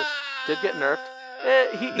 Poxwalkers did get nerfed.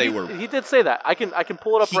 He did say that. I can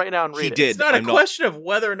pull it up right now and read it. It's not a question of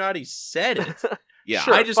whether or not he said it. Yeah,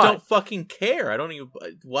 sure, I just don't fucking care. I don't even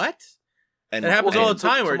what. And it happens all the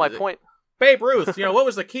time. To my point, Babe Ruth, what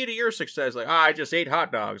was the key to your success? Like, I just ate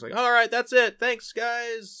hot dogs. Like, all right, that's it. Thanks,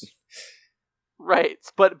 guys. Right,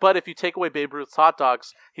 but if you take away Babe Ruth's hot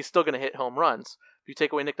dogs, he's still going to hit home runs. If you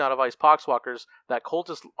take away Nick Nanavati's Poxwalkers, that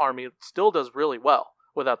Cultist army still does really well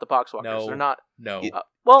without the Poxwalkers. No, they're not. No.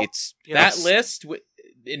 It's that list.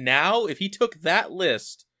 Now, if he took that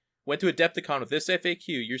list, went to Adepticon with this FAQ,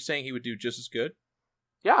 you're saying he would do just as good?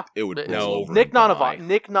 Yeah, it would. Nick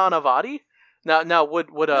Nanavati. Now,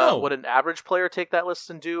 would an average player take that list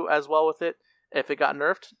and do as well with it if it got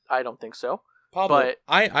nerfed? I don't think so. Pablo, but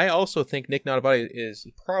I also think Nick Nanavati is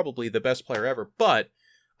probably the best player ever, but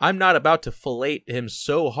I'm not about to fillet him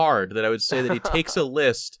so hard that I would say that he takes a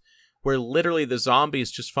list where literally the zombies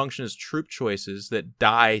just function as troop choices that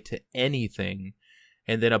die to anything,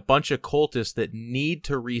 and then a bunch of cultists that need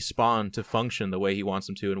to respawn to function the way he wants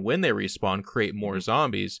them to, and when they respawn, create more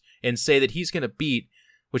zombies, and say that he's going to beat,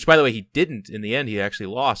 which, by the way, he didn't in the end, he actually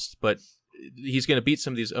lost, but he's going to beat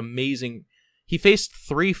some of these amazing... He faced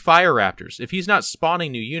 3 Fire Raptors. If he's not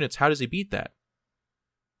spawning new units, how does he beat that?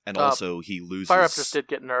 And also, he loses... Fire Raptors did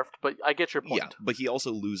get nerfed, but I get your point. Yeah, but he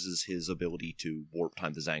also loses his ability to warp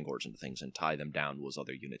time the Zangors into things and tie them down as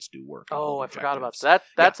other units do work. Oh, I forgot about that.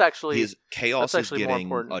 That's actually... His Chaos is getting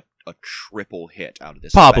a triple hit out of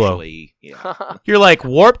this. Pablo. Yeah. You're like,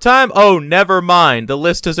 warp time? Oh, never mind. The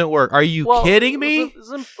list doesn't work. Are you kidding me?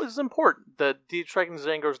 It's important. The deep striking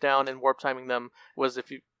Zangors down and warp timing them was, if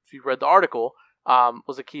you read the article,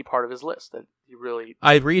 was a key part of his list that he really...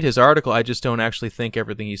 I read his article, I just don't actually think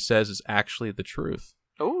everything he says is actually the truth.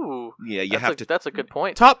 Ooh. Yeah, that's a good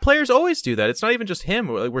point. Top players always do that. It's not even just him.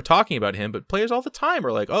 We're talking about him, but players all the time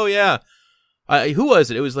are like, oh yeah. Who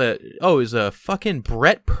was it? It was fucking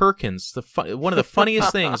Brett Perkins. One of the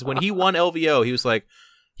funniest things, when he won LVO, he was like,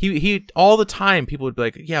 he all the time people would be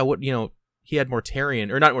like, yeah, what, he had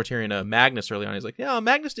Magnus early on. He's like, yeah,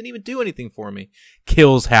 Magnus didn't even do anything for me.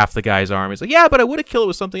 Kills half the guy's army. He's like, yeah, but I would have killed it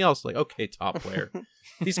with something else. Like, okay, top player.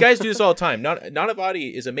 These guys do this all the time.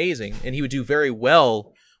 Nanavati is amazing, and he would do very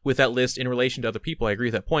well with that list in relation to other people. I agree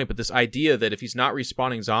with that point, but this idea that if he's not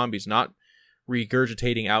respawning zombies, not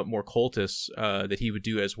regurgitating out more cultists, that he would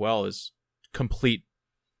do as well is complete.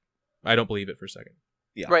 I don't believe it for a second.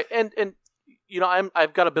 Yeah. Right, and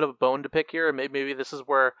I've got a bit of a bone to pick here, and maybe this is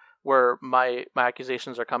where my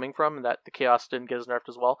accusations are coming from, and that the Chaos didn't get as nerfed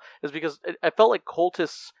as well, is because I felt like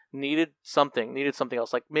cultists needed something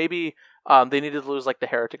else. Like maybe they needed to lose like the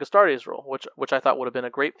Heretic Astartes rule, which I thought would have been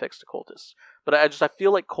a great fix to cultists. But I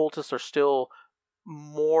feel like cultists are still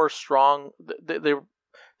more strong.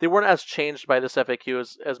 They weren't as changed by this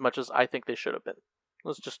FAQ as much as I think they should have been.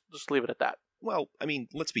 Let's just leave it at that. Well, I mean,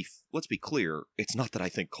 let's be clear. It's not that I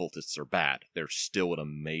think cultists are bad. They're still an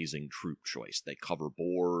amazing troop choice. They cover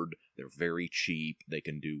board. They're very cheap. They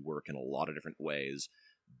can do work in a lot of different ways.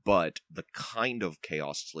 But the kind of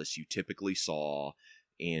Chaos list you typically saw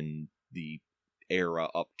in the era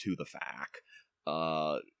up to the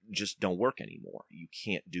FAQ just don't work anymore. You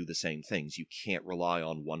can't do the same things. You can't rely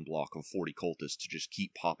on one block of 40 cultists to just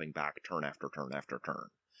keep popping back turn after turn after turn.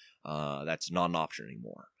 That's not an option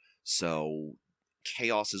anymore. So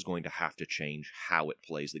Chaos is going to have to change how it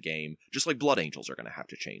plays the game, just like Blood Angels are going to have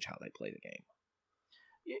to change how they play the game.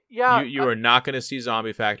 Yeah, you are not going to see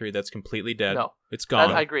Zombie Factory. That's completely dead. No, it's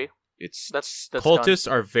gone. I agree. That's cultists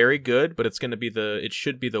done. Are very good, but it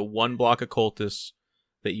should be the one block of cultists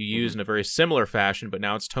that you use in a very similar fashion, but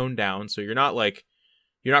now it's toned down. So you're not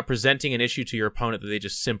presenting an issue to your opponent that they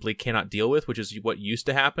just simply cannot deal with, which is what used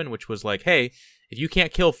to happen, which was like, hey, if you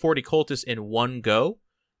can't kill 40 cultists in one go,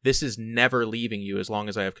 this is never leaving you as long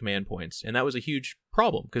as I have command points. And that was a huge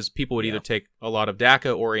problem, because people would either take a lot of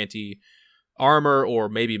DACA or anti-armor or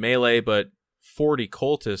maybe melee, but 40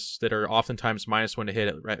 cultists that are oftentimes -1 to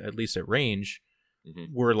hit, at least at range,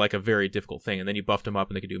 were like a very difficult thing. And then you buffed them up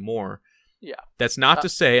and they could do more. Yeah. That's not to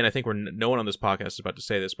say, and I think no one on this podcast is about to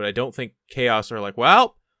say this, but I don't think Chaos are like,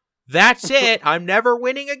 well, that's it. I'm never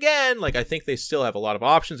winning again. Like, I think they still have a lot of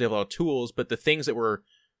options. They have a lot of tools, but the things that were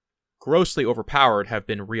grossly overpowered have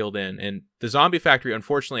been reeled in. And the Zombie Factory,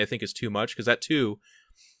 unfortunately, I think is too much, because that too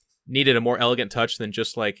needed a more elegant touch than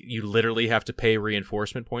just like you literally have to pay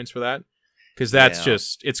reinforcement points for that. Because that's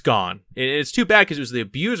just, it's gone. And it's too bad because it was the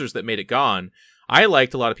abusers that made it gone. I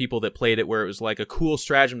liked a lot of people that played it where it was like a cool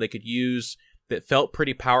stratagem they could use that felt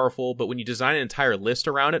pretty powerful, but when you design an entire list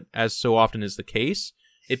around it, as so often is the case,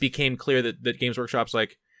 it became clear that Games Workshop's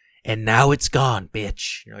like, and now it's gone,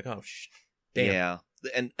 bitch. You're like, oh, damn. Yeah.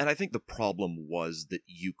 And I think the problem was that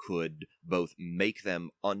you could both make them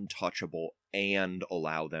untouchable and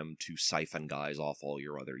allow them to siphon guys off all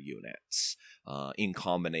your other units. In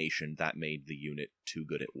combination, that made the unit too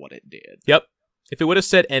good at what it did. Yep. If it would have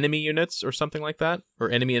said enemy units or something like that, or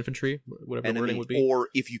enemy infantry, whatever the wording would be. Or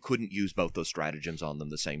if you couldn't use both those stratagems on them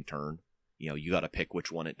the same turn, you got to pick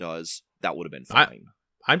which one it does, that would have been fine.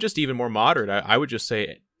 I'm just even more moderate. I would just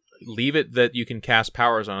say leave it that you can cast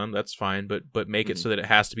powers on them, that's fine, but make it so that it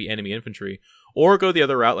has to be enemy infantry. Or go the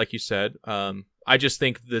other route, like you said. I just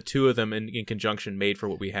think the two of them in conjunction made for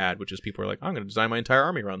what we had, which is people are like, I'm going to design my entire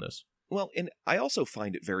army around this. Well, and I also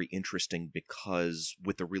find it very interesting because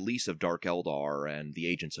with the release of Dark Eldar and the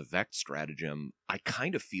Agents of Vect stratagem, I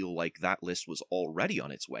kind of feel like that list was already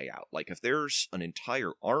on its way out. Like, if there's an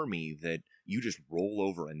entire army that you just roll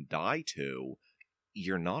over and die to,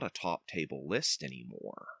 you're not a top table list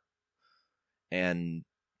anymore. And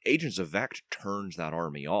Agents of Vect turns that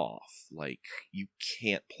army off. Like, you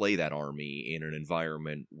can't play that army in an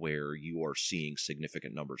environment where you are seeing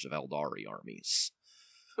significant numbers of Eldari armies.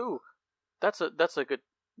 Ooh. That's a good,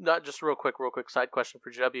 not just real quick side question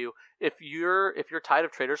for GW. If your Tide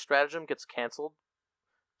of Traitors stratagem gets canceled,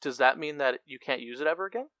 does that mean that you can't use it ever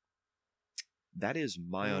again? That is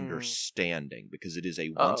my understanding, because it is a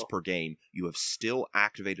once per game. You have still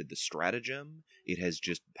activated the stratagem. It has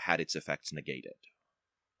just had its effects negated.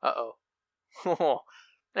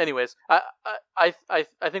 Anyways, I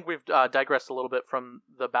think we've digressed a little bit from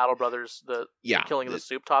the Battle Brothers, the killing of the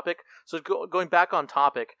soup topic. So going back on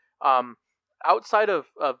topic, outside of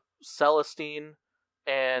Celestine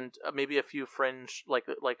and maybe a few fringe like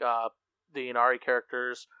the Inari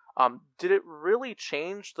characters, did it really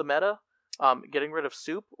change the meta? Getting rid of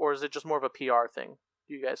soup, or is it just more of a PR thing?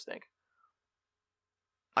 Do you guys think?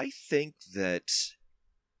 I think that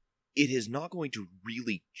it is not going to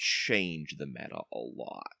really change the meta a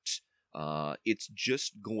lot. It's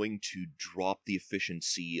just going to drop the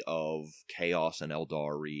efficiency of Chaos and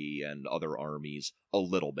Eldari and other armies a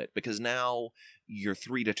little bit, because now your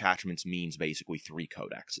 3 detachments means basically 3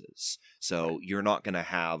 codexes. So you're not going to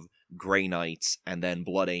have Grey Knights and then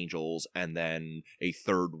Blood Angels and then a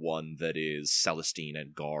third one that is Celestine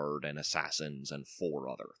and Guard and Assassins and 4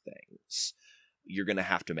 other things. You're going to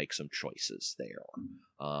have to make some choices there.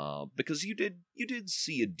 Because you did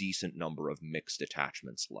see a decent number of mixed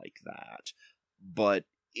detachments like that, but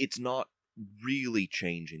it's not really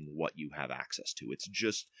changing what you have access to. It's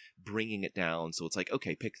just bringing it down, so it's like,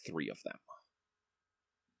 okay, pick 3 of them.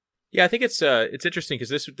 Yeah, I think it's interesting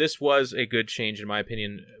because this was a good change, in my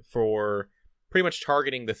opinion, for pretty much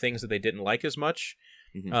targeting the things that they didn't like as much.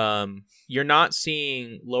 Mm-hmm. You're not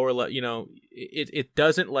seeing lower it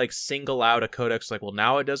doesn't like single out a codex like, well,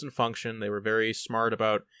 now it doesn't function. They were very smart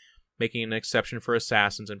about making an exception for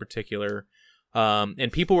assassins in particular,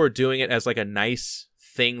 and people were doing it as like a nice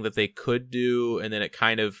thing that they could do, and then it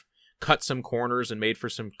kind of cut some corners and made for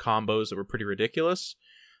some combos that were pretty ridiculous.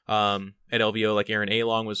 At LVO, like Aaron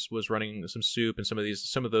Along was running some soup, and some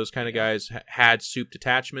of those kind of guys had soup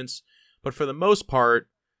detachments, but for the most part,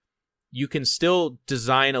 you can still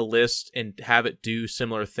design a list and have it do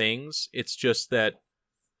similar things. It's just that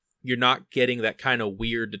you're not getting that kind of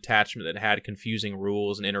weird detachment that had confusing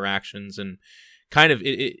rules and interactions, and kind of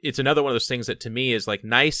it's another one of those things that to me is like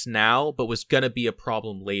nice now, but was gonna be a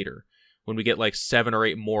problem later when we get like 7 or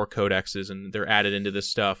 8 more codexes and they're added into this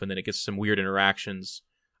stuff, and then it gets some weird interactions.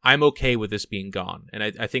 I'm okay with this being gone, and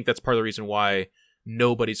I think that's part of the reason why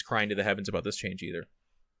nobody's crying to the heavens about this change either.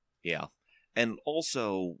 Yeah. And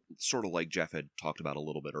also, sort of like Jeff had talked about a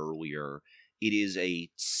little bit earlier, it is a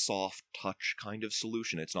soft touch kind of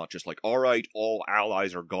solution. It's not just like, all right, all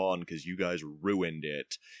allies are gone because you guys ruined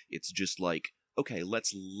it. It's just like, okay,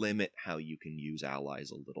 let's limit how you can use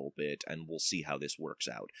allies a little bit, and we'll see how this works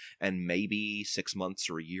out. And maybe 6 months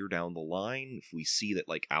or a year down the line, if we see that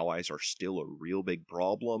like allies are still a real big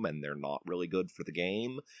problem and they're not really good for the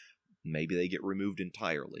game, maybe they get removed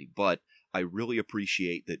entirely. But I really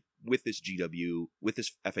appreciate that with this GW, with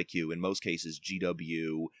this FAQ, in most cases,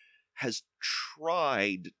 GW has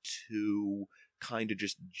tried to kind of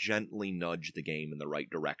just gently nudge the game in the right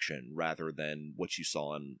direction, rather than what you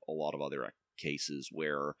saw in a lot of other cases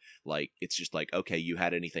where, like, it's just like, okay, you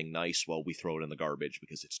had anything nice, well, we throw it in the garbage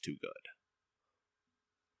because it's too good.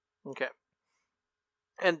 Okay.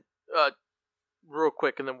 And real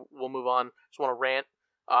quick, and then we'll move on. Just want to rant.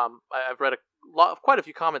 I've read quite a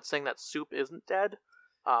few comments saying that soup isn't dead.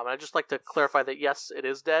 And I'd just like to clarify that yes, it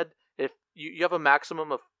is dead. If you have a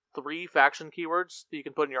maximum of 3 faction keywords that you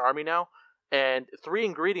can put in your army now, and 3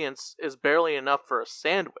 ingredients is barely enough for a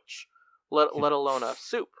sandwich, let alone a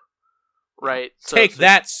soup. Right? Take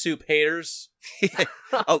that, soup haters.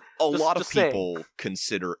 a lot of people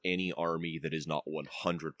consider any army that is not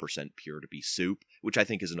 100% pure to be soup, which I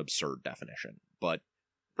think is an absurd definition. But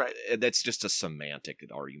right, that's just a semantic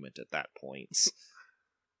argument at that point.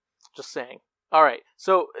 Just saying. All right.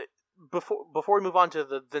 So before we move on to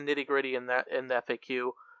the nitty gritty in the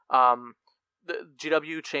FAQ, the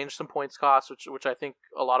GW changed some points costs, which I think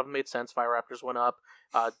a lot of them made sense. Fire Raptors went up.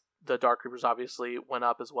 The Dark Reapers obviously went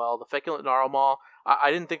up as well. The Feculent Gnarl,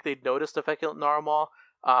 I didn't think they'd noticed the Feculent Gnarl,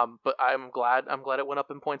 but I'm glad it went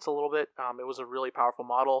up in points a little bit. It was a really powerful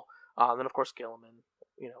model. Then of course Guilliman,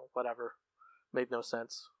 whatever, made no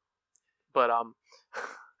sense. But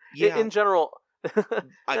yeah. in general,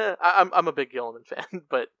 I'm a big Guilliman fan.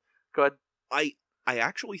 But go ahead. I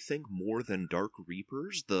actually think more than Dark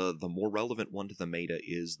Reapers, the more relevant one to the meta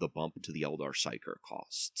is the bump to the Eldar Psyker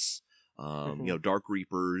costs. Dark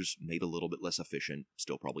Reapers made a little bit less efficient,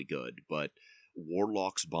 still probably good, but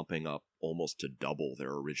Warlocks bumping up almost to double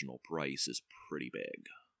their original price is pretty big.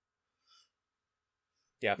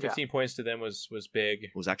 Yeah, 15 points to them was big.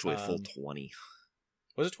 It was actually a full 20.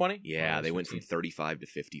 Was it 20? Yeah, they went from 35 to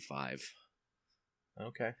 55.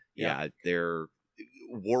 Okay. Yeah, they're...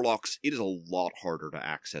 Warlocks, it is a lot harder to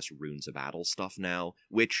access Runes of Battle stuff now,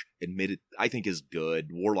 which, admitted, I think is good.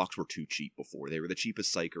 Warlocks were too cheap before. They were the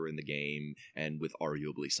cheapest Psyker in the game, and with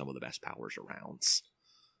arguably some of the best powers around.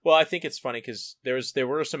 Well, I think it's funny, because there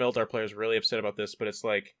were some Eldar players really upset about this, but it's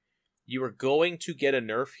like, you are going to get a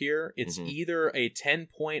nerf here. It's either a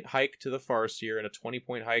 10-point hike to the Farseer and a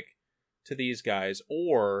 20-point hike to these guys,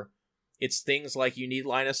 or... it's things like you need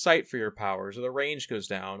line of sight for your powers, or the range goes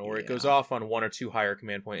down, or it goes off on 1 or 2 higher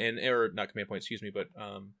command point, or not command point, excuse me, but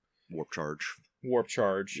warp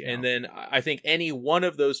charge. Yeah. And then I think any one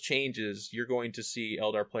of those changes, you're going to see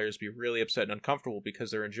Eldar players be really upset and uncomfortable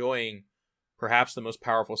because they're enjoying perhaps the most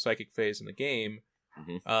powerful psychic phase in the game.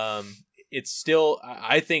 It's still,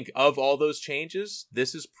 I think, of all those changes,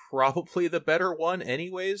 this is probably the better one,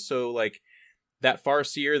 anyways. So like. That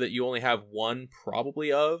Farseer that you only have 1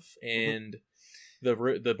 probably of, and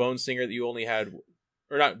the Bone Singer that you only had,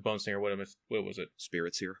 or not Bone Singer, what was it?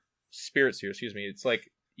 Spirit Seer, excuse me. It's like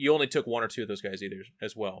you only took 1 or 2 of those guys either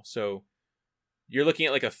as well. So you're looking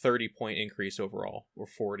at like a 30-point increase overall, or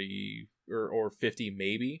 40, or 50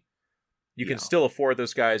 maybe. You can still afford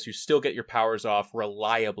those guys. You still get your powers off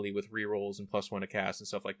reliably with rerolls and +1 to cast and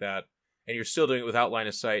stuff like that. And you're still doing it without line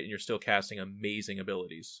of sight, and you're still casting amazing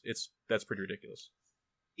abilities. That's pretty ridiculous.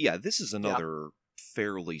 Yeah, this is another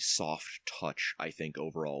fairly soft touch, I think,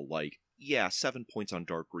 overall. Like, 7 points on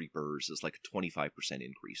Dark Reapers is like a 25%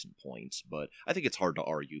 increase in points, but I think it's hard to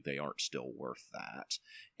argue they aren't still worth that.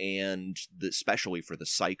 And especially for the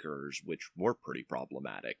Psykers, which were pretty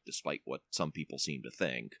problematic, despite what some people seem to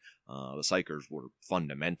think. The Psykers were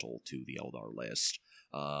fundamental to the Eldar list.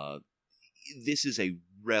 This is a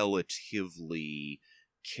relatively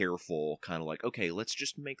careful kind of like, okay, let's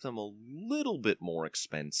just make them a little bit more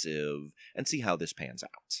expensive and see how this pans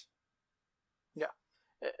out. Yeah.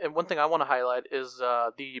 And one thing I want to highlight is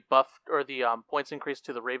the buff, or the points increase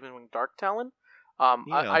to the Ravenwing Dark Talon.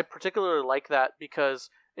 I particularly like that because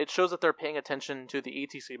it shows that they're paying attention to the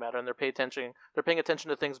ETC meta, and they're paying attention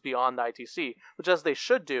to things beyond the ITC, which, as they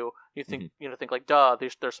should do. You think think like, duh,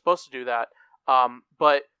 they're supposed to do that.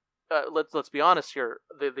 But let's be honest here.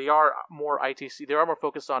 They are more ITC. They are more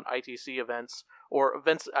focused on ITC events, or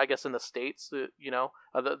events, I guess, in the States. The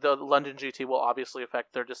London GT will obviously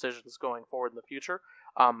affect their decisions going forward in the future,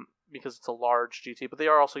 because it's a large GT. But they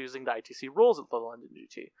are also using the ITC rules at the London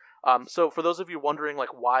GT. So for those of you wondering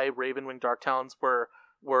like why Ravenwing Dark Talons were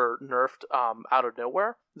nerfed out of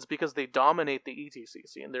nowhere, it's because they dominate the ETC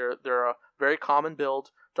scene. They're a very common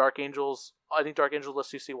build. Dark Angels, I think Dark Angel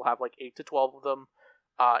list you see will have like 8 to 12 of them.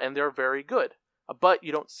 And they're very good, but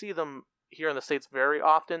you don't see them here in the States very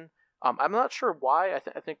often. I'm not sure why.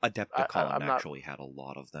 I think Adepticon actually had a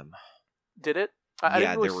lot of them. Did it? I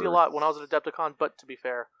didn't really see a lot when I was at Adepticon, but to be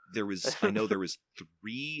fair, I know there was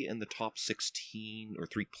 3 in the top 16, or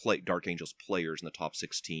 3 Dark Angels players in the top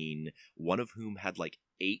 16. One of whom had like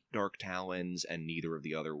 8 Dark Talons, and neither of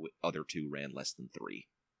the other 2 ran less than 3.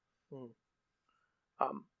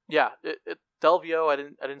 Yeah, Delvio, I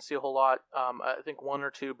didn't see a whole lot. I think 1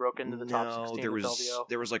 or 2 broke into the top 16 with Delvio.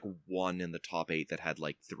 There was like 1 in the top 8 that had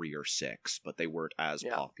like 3 or 6, but they weren't as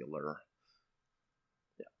popular.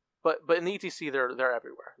 Yeah, but in the ETC, they're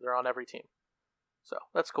everywhere. They're on every team, so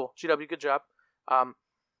that's cool. GW, good job.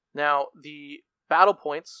 Now the battle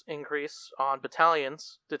points increase on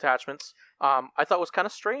battalions detachments. I thought was kind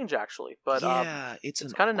of strange actually, but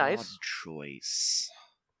it's kind of nice odd choice.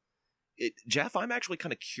 Jeff, I'm actually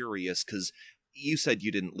kind of curious because you said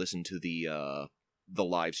you didn't listen to the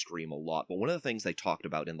live stream a lot, but one of the things they talked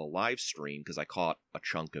about in the live stream, because I caught a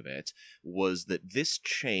chunk of it, was that this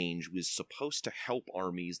change was supposed to help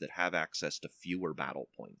armies that have access to fewer battle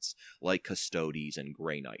points, like Custodes and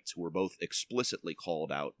Grey Knights, who were both explicitly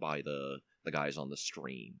called out by the guys on the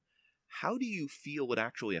stream. How do you feel it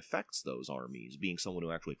actually affects those armies, being someone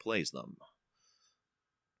who actually plays them?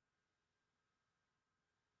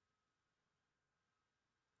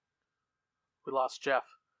 We lost Jeff.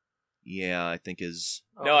 Yeah, I think is...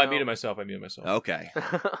 No, I muted myself. Okay.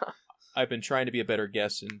 I've been trying to be a better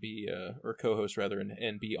guest and be, or co-host rather,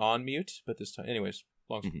 and be on mute, but this time, anyways,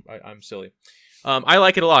 I'm silly. I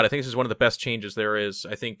like it a lot. I think this is one of the best changes there is.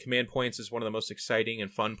 I think command points is one of the most exciting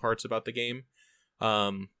and fun parts about the game.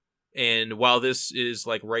 And while this is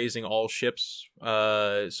like raising all ships,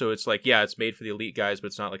 so it's like, yeah, it's made for the elite guys, but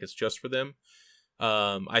it's not like it's just for them.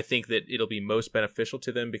 I think that it'll be most beneficial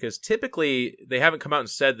to them because typically they haven't come out and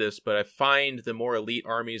said this, but I find the more elite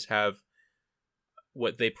armies have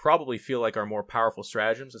what they probably feel like are more powerful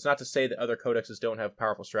stratagems. It's not to say that other codexes don't have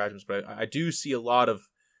powerful stratagems, but I do see a lot of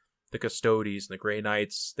the Custodes and the Grey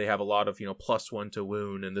Knights. They have a lot of, +1 to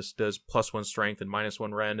wound, and this does +1 strength and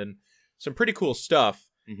 -1 rend, and some pretty cool stuff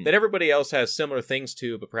that everybody else has similar things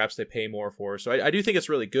to, but perhaps they pay more for. So I do think it's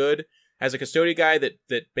really good. As a Custodian guy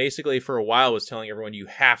that basically for a while was telling everyone you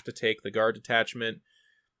have to take the guard detachment,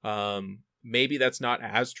 maybe that's not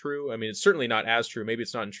as true. I mean, it's certainly not as true. Maybe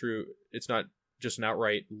it's not true. It's not just an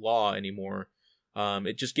outright law anymore.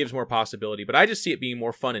 It just gives more possibility. But I just see it being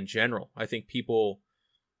more fun in general. I think people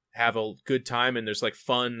have a good time, and there's like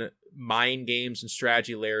fun mind games and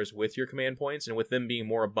strategy layers with your command points, and with them being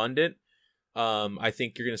more abundant, I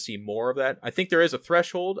think you're going to see more of that. I think there is a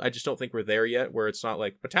threshold. I just don't think we're there yet, where it's not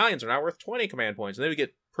like battalions are now worth 20 command points, and then we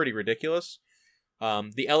get pretty ridiculous.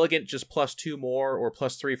 The elegant just +2 more or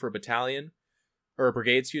 +3 for a battalion or a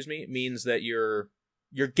brigade, means that you're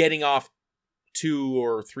getting off 2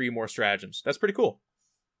 or 3 more stratagems. That's pretty cool.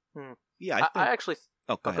 Yeah, I actually.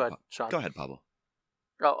 Go ahead, Sean. Go ahead, Pablo.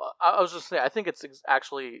 Oh, I was just saying. I think it's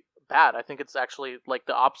actually bad. I think it's actually like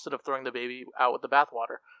the opposite of throwing the baby out with the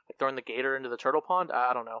bathwater, like throwing the gator into the turtle pond.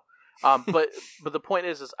 I don't know. But the point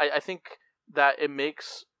is I think that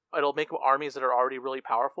it'll make armies that are already really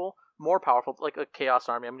powerful more powerful, like a Chaos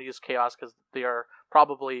army. I'm going to use Chaos because they are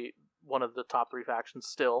probably one of the top 3 factions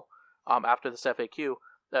still after this FAQ.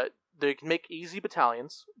 They can make easy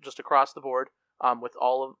battalions just across the board with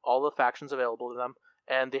all the factions available to them.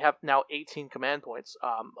 And they have now 18 command points.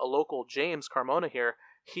 A local James Carmona here,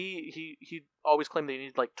 he always claimed they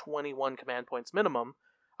need like 21 command points minimum.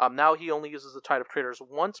 Now he only uses the Tide of Traitors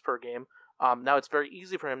once per game. Now it's very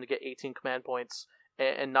easy for him to get 18 command points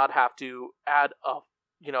and not have to add a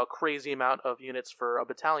crazy amount of units for a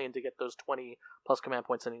battalion to get those 20 plus command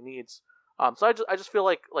points that he needs. So I just feel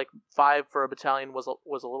like 5 for a battalion was a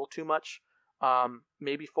little too much.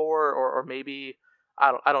 Maybe 4 or maybe.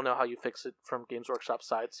 I don't know how you fix it from Games Workshop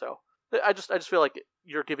side, so I just feel like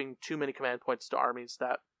you're giving too many command points to armies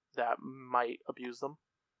that might abuse them,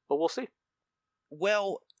 but we'll see.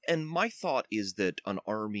 Well, and my thought is that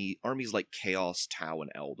armies like Chaos, Tau,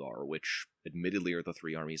 and Eldar, which admittedly are the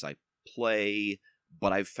 3 armies I play,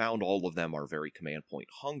 but I've found all of them are very command point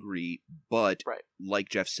hungry, but like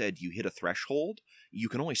Jeff said, you hit a threshold, you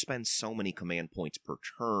can only spend so many command points per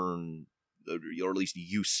turn, or at least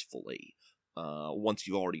usefully. Once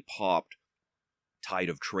you've already popped Tide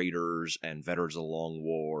of Traitors and Veterans of the Long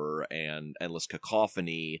War and Endless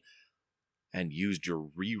Cacophony and used your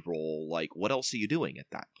reroll, like, what else are you doing at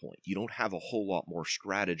that point? You don't have a whole lot more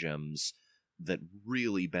stratagems that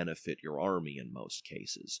really benefit your army in most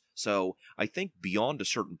cases. So I think beyond a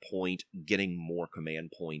certain point, getting more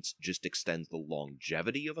command points just extends the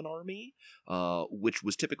longevity of an army, which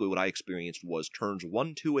was typically what I experienced was turns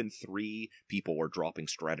 1, 2, and 3, people were dropping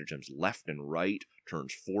stratagems left and right.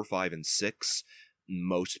 Turns 4, 5, and 6,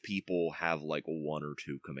 most people have like 1 or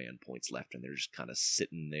 2 command points left, and they're just kind of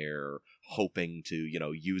sitting there hoping to,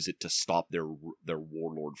 use it to stop their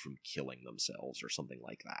warlord from killing themselves or something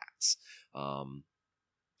like that.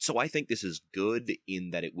 So I think this is good in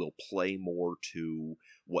that it will play more to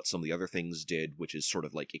what some of the other things did, which is sort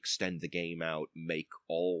of like extend the game out, make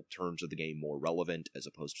all turns of the game more relevant, as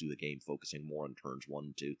opposed to the game focusing more on turns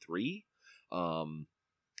 1, 2, 3.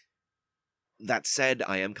 That said,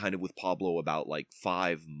 I am kind of with Pablo about, like,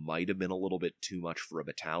 5 might have been a little bit too much for a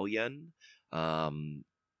battalion.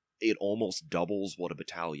 It almost doubles what a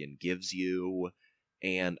battalion gives you.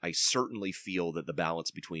 And I certainly feel that the balance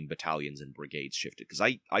between battalions and brigades shifted. Because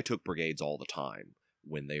I took brigades all the time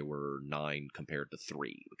when they were 9 compared to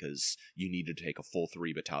 3. Because you needed to take a full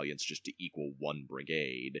 3 battalions just to equal 1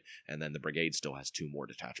 brigade. And then the brigade still has 2 more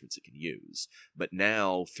detachments it can use. But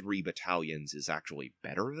now 3 battalions is actually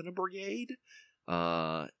better than a brigade.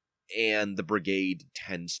 And the brigade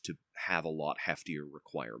tends to have a lot heftier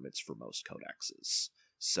requirements for most codexes.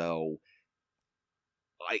 So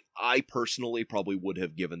I personally probably would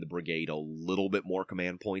have given the brigade a little bit more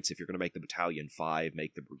command points. If you're going to make the battalion 5,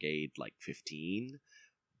 make the brigade like 15.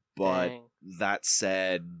 But Dang. That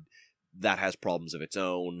said, that has problems of its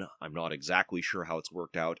own. I'm not exactly sure how it's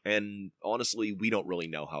worked out. And honestly, we don't really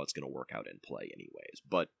know how it's going to work out in play anyways.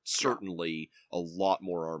 But certainly a lot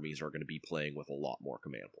more armies are going to be playing with a lot more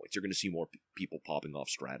command points. You're going to see more people popping off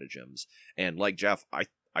stratagems. And like Jeff,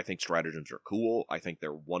 I think stratagems are cool. I think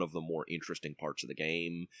they're one of the more interesting parts of the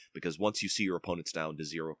game, because once you see your opponents down to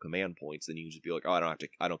 0 command points, then you can just be like, oh,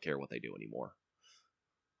 I don't care what they do anymore.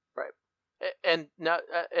 Right. And now,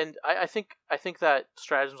 I think that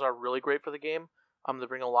stratagems are really great for the game. They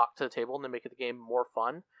bring a lot to the table and they make the game more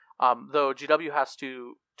fun. Though GW has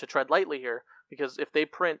to tread lightly here, because if they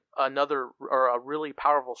print another or a really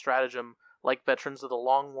powerful stratagem like Veterans of the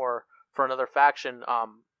Long War for another faction,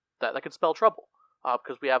 that could spell trouble.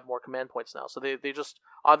 Because we have more command points now. So they just,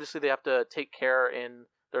 obviously they have to take care in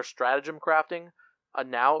their stratagem crafting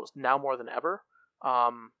now more than ever.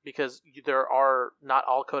 Because there are, not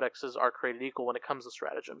all codexes are created equal when it comes to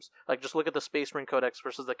stratagems. Like, just look at the Space Marine Codex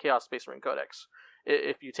versus the Chaos Space Marine Codex.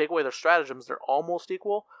 If you take away their stratagems, they're almost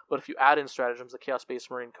equal, but if you add in stratagems, the Chaos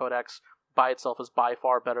Space Marine Codex by itself is by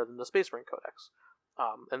far better than the Space Marine Codex.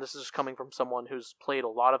 And this is just coming from someone who's played a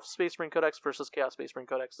lot of Space Marine Codex versus Chaos Space Marine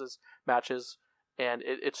Codexes matches, and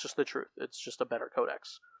it's just the truth. It's just a better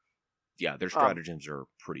codex. Yeah, their stratagems are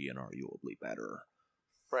pretty inarguably better.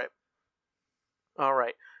 Right. All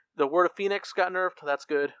right. The Word of Phoenix got nerfed. That's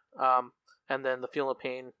good. And then the Feeling of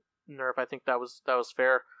Pain nerf, I think that was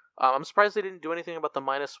fair. I'm surprised they didn't do anything about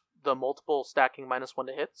the multiple stacking -1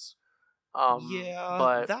 to hits.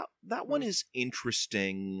 But that one is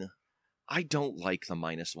interesting. I don't like the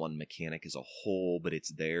 -1 mechanic as a whole, but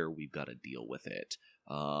it's there. We've got to deal with it.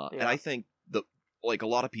 And I think a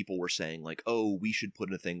lot of people were saying, like, oh, we should put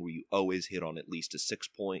in a thing where you always hit on at least a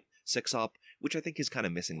 6 up, which I think is kind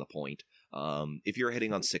of missing the point. If you're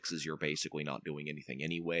hitting on 6s, you're basically not doing anything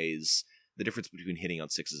anyways. The difference between hitting on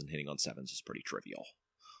 6s and hitting on 7s is pretty trivial.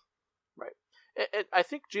 Right. I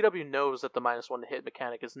think GW knows that the -1 to hit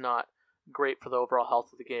mechanic is not great for the overall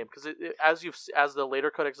health of the game, because as the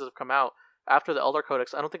later codexes have come out, after the Eldar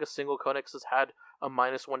Codex, I don't think a single codex has had a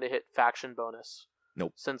 -1 to hit faction bonus.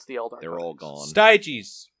 Nope. Since the Eldar They're Codex. all gone.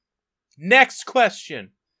 Styges. Next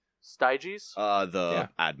question. Styges?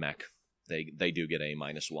 AdMech. They do get a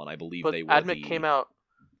 -1. I believe but they were AdMech came out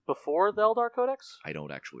before the Eldar Codex? I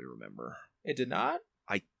don't actually remember. It did not?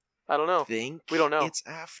 I don't know. We don't know. It's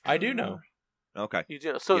after. I do know. Okay. You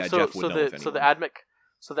do know. So the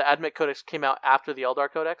AdMech Codex came out after the Eldar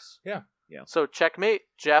Codex? Yeah. So checkmate,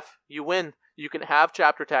 Jeff. You win. You can have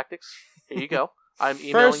chapter tactics. Here you go. I'm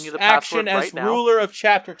emailing you the password right now. First action as ruler of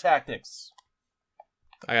chapter tactics.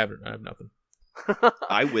 I have nothing.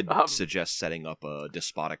 I would suggest setting up a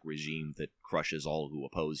despotic regime that crushes all who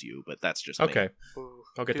oppose you, but that's just okay. Me.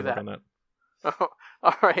 I'll get to work on that.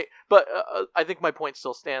 All right, but I think my point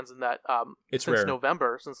still stands in that it's since rare.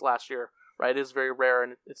 November, since last year, right? It is very rare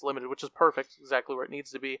and it's limited, which is perfect, exactly where it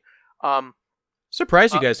needs to be.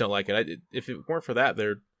 Surprised you guys don't like it. If it weren't for that,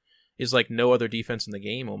 there is like no other defense in the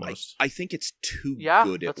game almost. I think it's too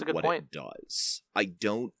good at what it does. I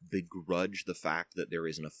don't begrudge the fact that there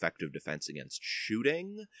is an effective defense against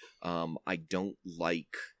shooting. I don't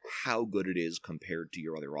like how good it is compared to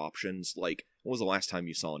your other options. Like, when was the last time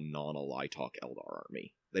you saw a non-Alitalk Eldar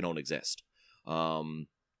army? They don't exist. Sure.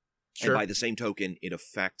 And by the same token, it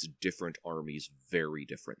affects different armies very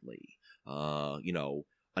differently.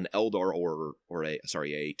 An Eldar or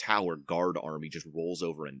a Tower Guard army just rolls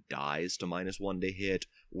over and dies to -1 to hit,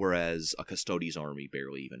 whereas a Custodes army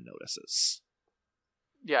barely even notices.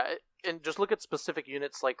 Yeah, and just look at specific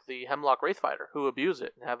units like the Hemlock Wraithfighter, who abuse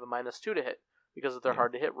it and have a -2 to hit because of their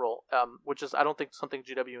hard to hit roll, which is, I don't think, something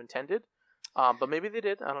GW intended. But maybe they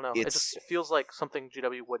did. I don't know. It just feels like something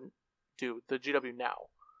GW wouldn't do. The GW now.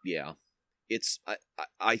 Yeah.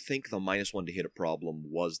 I think the -1 to hit a problem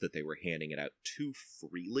was that they were handing it out too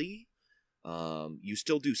freely. You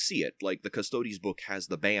still do see it. Like, the Custodes book has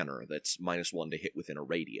the banner that's -1 to hit within a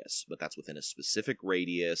radius, but that's within a specific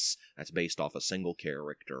radius. That's based off a single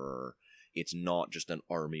character. It's not just an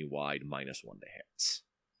army-wide -1 to hits.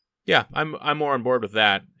 Yeah, I'm more on board with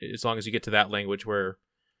that, as long as you get to that language where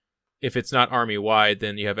if it's not army-wide,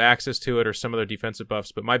 then you have access to it or some other defensive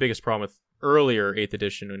buffs. But my biggest problem with earlier 8th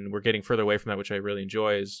edition, and we're getting further away from that, which I really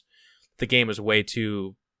enjoy, is the game is way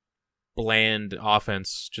too bland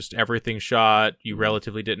offense. Just everything shot. You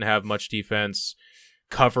relatively didn't have much defense.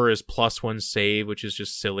 Cover is +1 save, which is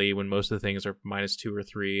just silly when most of the things are -2 or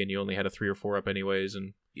 3, and you only had a 3 or 4 up anyways.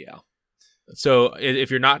 And yeah. So if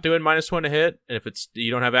you're not doing -1 to hit, and if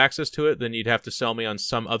you don't have access to it, then you'd have to sell me on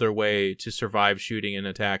some other way to survive shooting and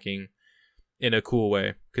attacking in a cool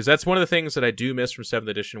way. Because that's one of the things that I do miss from 7th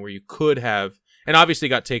edition, where you could have, and obviously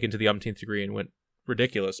got taken to the umpteenth degree and went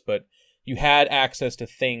ridiculous, but you had access to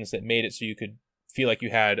things that made it so you could feel like you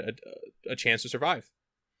had a chance to survive.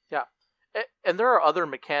 Yeah. And there are other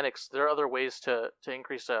mechanics, there are other ways to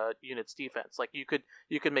increase a unit's defense. Like, you could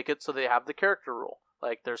make it so they have the character rule.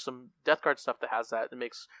 Like, there's some Death Guard stuff that has that. It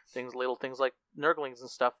makes little things like Nurglings and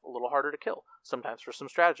stuff a little harder to kill, sometimes for some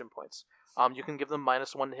stratagem points. You can give them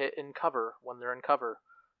 -1 hit in cover when they're in cover.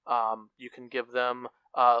 You can give them,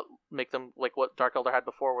 make them like what Dark Elder had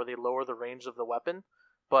before, where they lower the range of the weapon,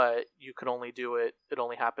 but you can only do it. It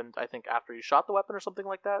only happened, I think, after you shot the weapon or something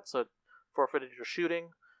like that, so it forfeited your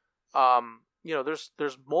shooting.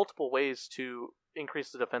 There's multiple ways to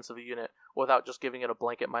increase the defense of a unit without just giving it a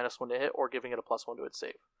blanket -1 to hit or giving it a +1 to its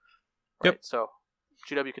save. Right? Yep. So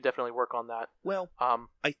GW could definitely work on that. Well,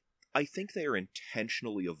 I think they are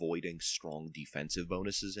intentionally avoiding strong defensive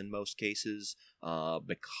bonuses in most cases,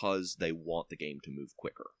 because they want the game to move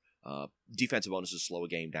quicker. Defensive bonuses slow a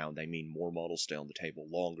game down. They mean more models stay on the table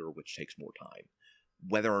longer, which takes more time.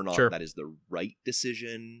 Whether or not that is the right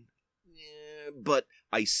decision, but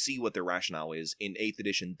I see what their rationale is. In 8th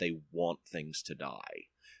edition, they want things to die.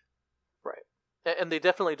 Right. And they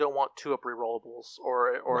definitely don't want 2-up rerollables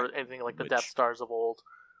or anything like the Death Stars of old,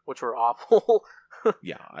 which were awful.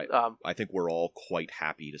 Yeah, I think we're all quite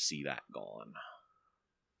happy to see that gone.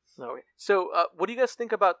 So, what do you guys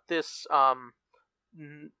think about this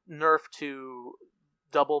nerf to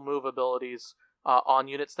double move abilities on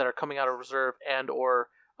units that are coming out of reserve and or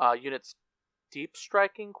units deep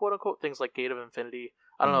striking, quote unquote, things like Gate of Infinity?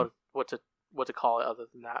 I don't know what to call it other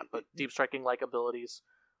than that, but deep striking like abilities.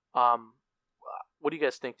 What do you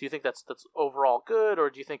guys think? Do you think that's overall good,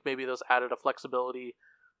 or do you think maybe those added a flexibility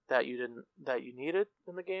that you needed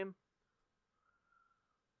in the game?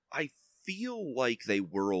 I feel like they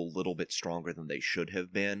were a little bit stronger than they should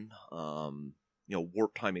have been.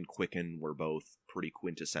 Warp Time and Quicken were both pretty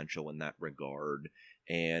quintessential in that regard,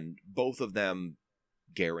 and both of them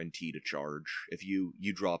guaranteed a charge. If you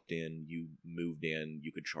dropped in, you moved in,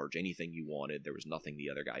 you could charge anything you wanted. There was nothing the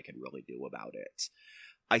other guy could really do about it.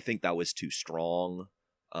 I think that was too strong.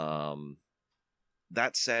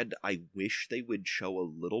 That said, I wish they would show a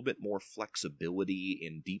little bit more flexibility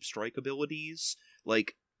in deep strike abilities.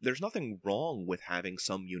 Like, there's nothing wrong with having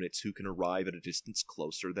some units who can arrive at a distance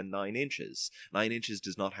closer than 9 inches. 9 inches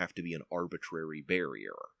does not have to be an arbitrary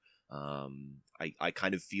barrier. I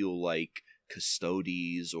kind of feel like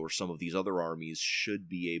Custodes or some of these other armies should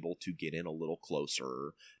be able to get in a little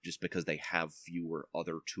closer just because they have fewer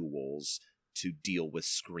other tools to deal with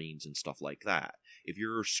screens and stuff like that. If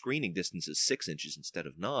your screening distance is 6 inches instead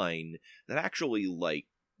of 9, that actually,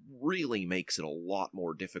 really makes it a lot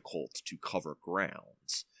more difficult to cover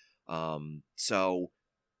grounds. So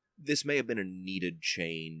this may have been a needed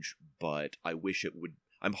change, but I wish it would.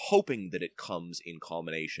 I'm hoping that it comes in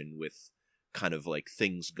combination with kind of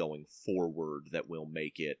things going forward that will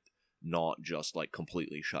make it not just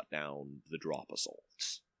completely shut down the drop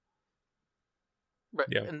assaults. Right,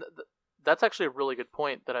 yeah. And that's actually a really good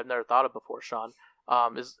point that I've never thought of before, Sean.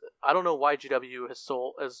 Is I don't know why GW has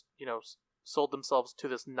sold themselves to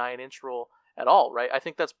this 9-inch rule at all, right? I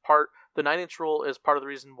think that's the 9-inch rule is part of the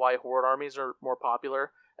reason why Horde armies are more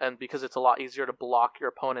popular, and because it's a lot easier to block your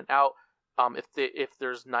opponent out if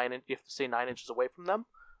there's 9 you have to stay 9 inches away from them,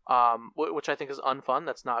 which I think is unfun.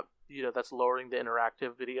 That's not, that's lowering the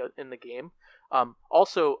interactivity in the game.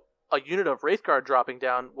 Also, a unit of Wraithguard dropping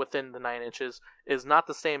down within the 9 inches is not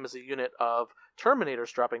the same as a unit of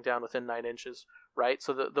Terminators dropping down within 9 inches, right?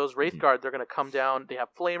 So those Wraithguard, they're going to come down. They have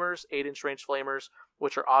flamers, 8-inch range flamers,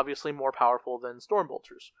 which are obviously more powerful than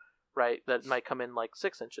Stormbolters, right? That might come in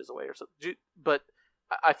 6 inches away or so. But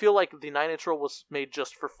I feel like the 9-inch rule was made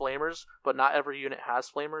just for flamers, but not every unit has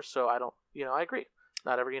flamers, so I don't, I agree.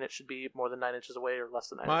 Not every unit should be more than 9 inches away or less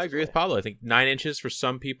than 9 inches I agree away. with Pablo. I think 9 inches for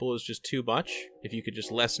some people is just too much. If you could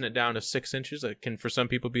just lessen it down to 6 inches, it can, for some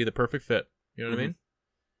people, be the perfect fit. You know what I mean?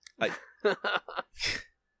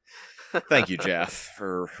 Thank you, Jeff,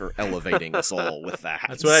 for elevating us all with that.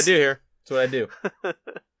 That's what I do here. That's what I do.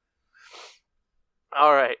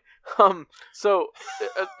 All right. So,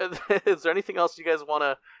 is there anything else you guys want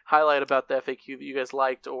to highlight about the FAQ that you guys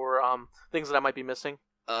liked, or things that I might be missing?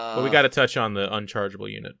 Well, we got to touch on the unchargeable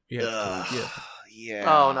unit. Yeah.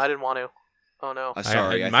 Oh, no, I didn't want to. Oh, no.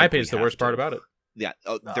 Sorry. In my opinion, it's the worst part about it. Yeah,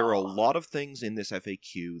 there are a lot of things in this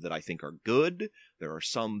FAQ that I think are good. There are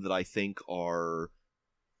some that I think are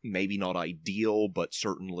maybe not ideal, but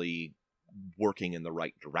certainly working in the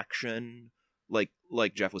right direction.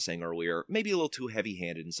 Like Jeff was saying earlier, maybe a little too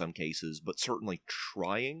heavy-handed in some cases, but certainly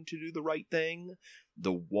trying to do the right thing.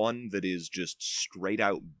 The one that is just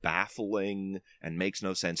straight-out baffling and makes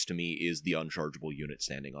no sense to me is the unchargeable unit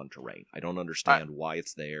standing on terrain. I don't understand why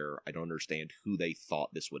it's there. I don't understand who they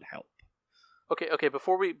thought this would help. Okay.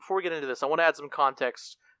 Before we get into this, I want to add some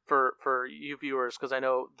context for you viewers, because I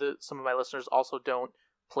know that some of my listeners also don't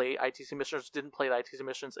play ITC missions, didn't play the ITC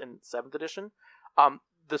missions in 7th edition.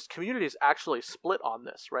 This community is actually split on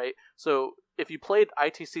this, right? So if you played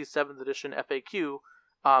ITC 7th edition FAQ,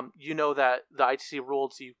 you know that the ITC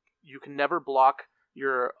rules you can never block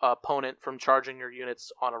your opponent from charging your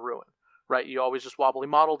units on a ruin, right? You always just wobbly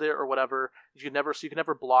modeled it or whatever. You can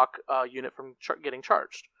never block a unit from getting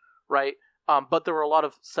charged, right? But there were a lot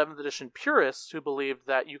of 7th edition purists who believed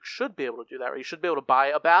that you should be able to do that, right? You should be able to buy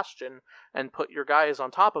a bastion and put your guys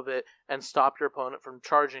on top of it and stop your opponent from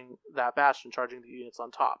charging that bastion, charging the units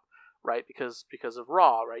on top, right? Because of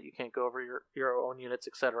raw, right? You can't go over your own units,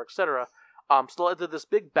 etc., etc. So it led to this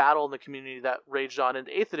big battle in the community that raged on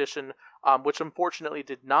into 8th edition, which unfortunately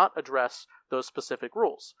did not address those specific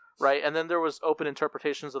rules, right? And then there was open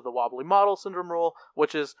interpretations of the wobbly model syndrome rule,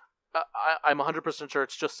 which is, I'm 100% sure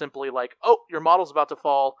it's just simply like, oh, your model's about to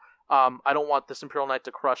fall. I don't want this Imperial Knight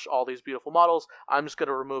to crush all these beautiful models. I'm just going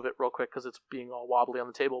to remove it real quick because it's being all wobbly on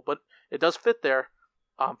the table. But it does fit there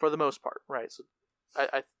for the most part, right? So,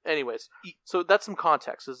 anyways, so that's some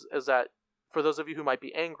context. Is that for those of you who might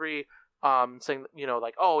be angry, saying,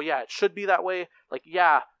 like, oh yeah, it should be that way. Like,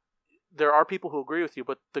 yeah, there are people who agree with you,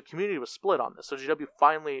 but the community was split on this. So GW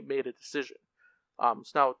finally made a decision.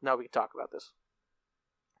 So now we can talk about this.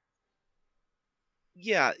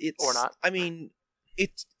 Yeah, it's... Or not. I mean,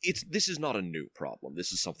 this is not a new problem.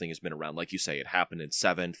 This is something that's been around. Like you say, it happened in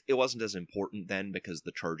 7th. It wasn't as important then because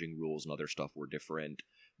the charging rules and other stuff were different.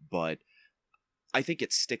 But I think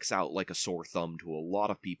it sticks out like a sore thumb to a lot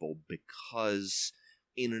of people because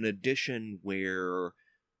in an edition where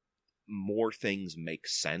more things make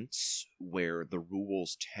sense, where the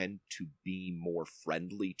rules tend to be more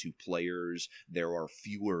friendly to players, there are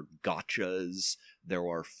fewer gotchas, there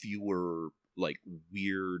are fewer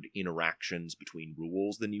weird interactions between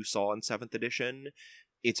rules than you saw in 7th edition.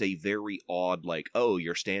 It's a very odd, oh,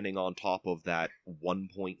 you're standing on top of that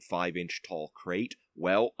 1.5 inch tall crate.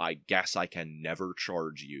 Well, I guess I can never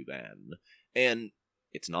charge you then. And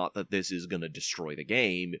it's not that this is going to destroy the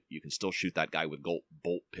game. You can still shoot that guy with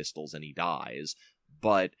bolt pistols and he dies.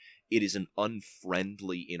 But it is an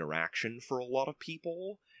unfriendly interaction for a lot of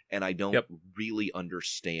people, and I don't really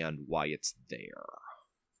understand why it's there.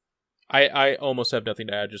 I almost have nothing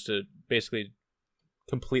to add, just to basically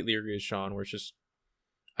completely agree with Sean, where it's just,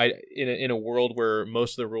 in a world where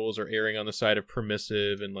most of the rules are erring on the side of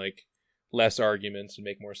permissive and less arguments and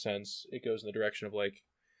make more sense, it goes in the direction of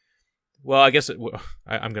well, I guess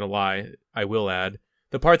I'm going to lie. I will add,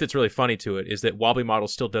 the part that's really funny to it is that wobbly model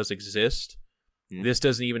still does exist. Mm. This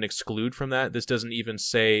doesn't even exclude from that. This doesn't even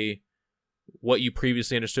say what you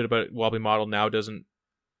previously understood about wobbly model now doesn't.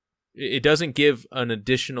 It doesn't give an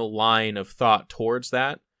additional line of thought towards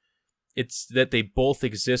that. It's that they both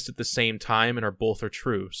exist at the same time and both are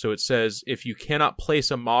true. So it says if you cannot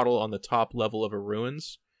place a model on the top level of a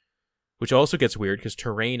ruins, which also gets weird because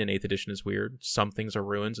terrain in 8th edition is weird. Some things are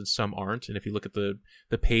ruins and some aren't. And if you look at the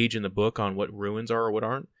page in the book on what ruins are or what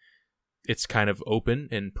aren't, it's kind of open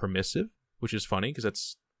and permissive, which is funny because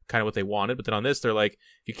that's kind of what they wanted. But then on this, they're like,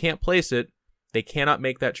 if you can't place it, they cannot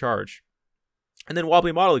make that charge. And then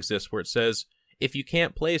wobbly model exists where it says, if you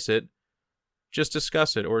can't place it, just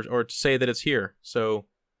discuss it or say that it's here. So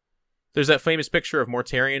there's that famous picture of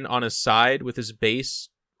Mortarion on his side with his base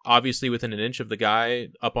obviously within an inch of the guy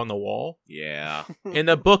up on the wall. Yeah. In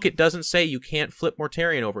the book, it doesn't say you can't flip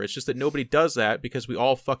Mortarion over. It's just that nobody does that because we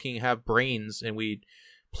all fucking have brains and we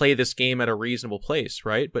play this game at a reasonable place,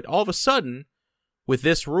 right? But all of a sudden, with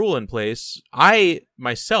this rule in place, I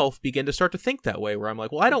myself begin to start to think that way, where I'm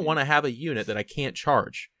like, well, I don't want to have a unit that I can't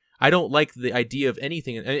charge. I don't like the idea of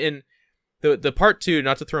anything. And the part two,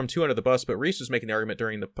 not to throw him too under the bus, but Reese was making the argument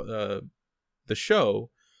during the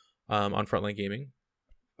show on Frontline Gaming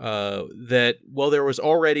that, well, there was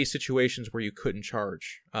already situations where you couldn't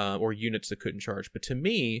charge or units that couldn't charge. But to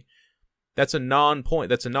me, that's a non-point.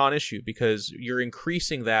 That's a non-issue because you're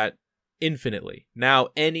increasing that infinitely. Now,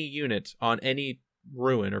 any unit on any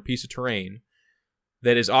ruin or piece of terrain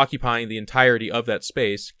that is occupying the entirety of that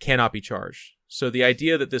space cannot be charged. So the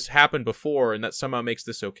idea that this happened before and that somehow makes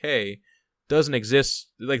this okay doesn't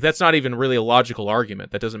exist. Like, that's not even really a logical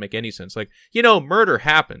argument. That doesn't make any sense. Like, murder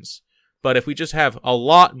happens, but if we just have a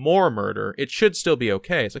lot more murder, it should still be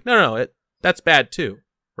okay. It's like, no, that's bad too,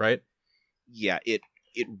 right? Yeah, it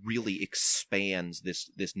really expands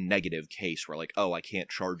this negative case where, like, oh, I can't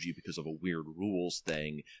charge you because of a weird rules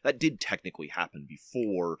thing. That did technically happen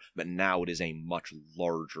before, but now it is a much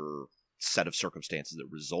larger set of circumstances that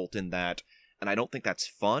result in that. And I don't think that's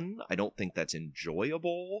fun. I don't think that's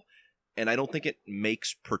enjoyable. And I don't think it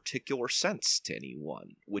makes particular sense to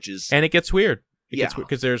anyone, which is... And it gets weird.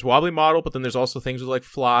 Because there's wobbly model, but then there's also things with, like,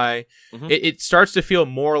 fly. Mm-hmm. It starts to feel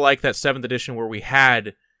more like that 7th edition where we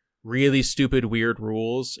had really stupid, weird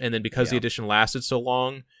rules, and then because the edition lasted so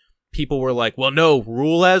long, people were like, well, no,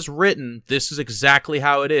 rule as written, this is exactly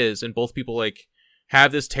how it is, and both people, like,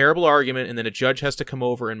 have this terrible argument, and then a judge has to come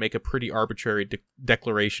over and make a pretty arbitrary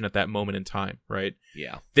declaration at that moment in time, right?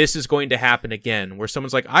 Yeah. This is going to happen again, where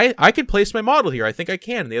someone's like, I can place my model here, I think I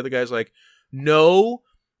can, and the other guy's like, no,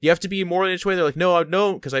 you have to be more than inch away. They're like,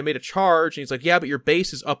 no, because I made a charge. And he's like, yeah, but your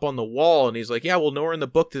base is up on the wall. And he's like, yeah, well, nowhere in the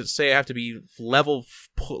book does it say I have to be level,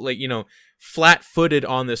 flat-footed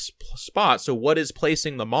on this spot. So what is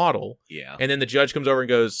placing the model? Yeah. And then the judge comes over and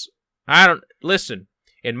goes, listen,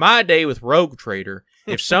 in my day with Rogue Trader,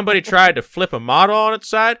 if somebody tried to flip a model on its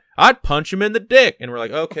side, I'd punch him in the dick. And we're like,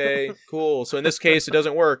 okay, cool. So in this case, it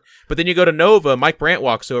doesn't work. But then you go to Nova, Mike Brandt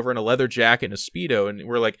walks over in a leather jacket and a Speedo. And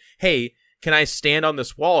we're like, hey, can I stand on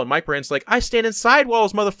this wall? And Mike Brandt's like, I stand inside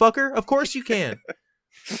walls, motherfucker. Of course you can.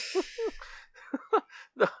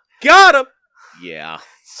 Got him. Yeah.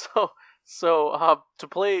 So to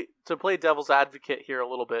play devil's advocate here a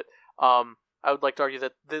little bit, I would like to argue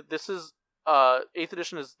that this is 8th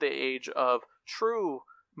edition is the age of true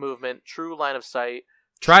movement, true line of sight.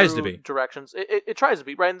 Tries to be directions. It tries to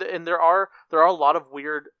be, right? And there are a lot of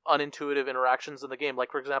weird, unintuitive interactions in the game.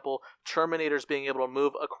 Like, for example, Terminators being able to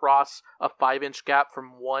move across a 5-inch gap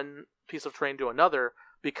from one piece of terrain to another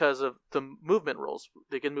because of the movement rules.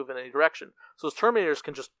 They can move in any direction. So those Terminators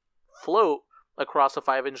can just float across a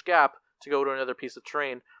 5-inch gap to go to another piece of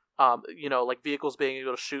terrain. Like vehicles being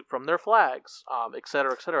able to shoot from their flags, et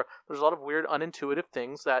cetera, et cetera. There's a lot of weird, unintuitive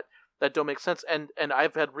things that don't make sense. And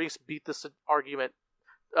I've had Reese beat this argument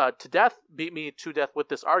beat me to death with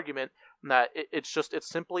this argument that it's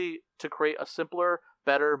simply to create a simpler,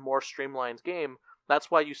 better, more streamlined game. That's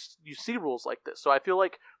why you see rules like this. So I feel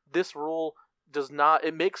like this rule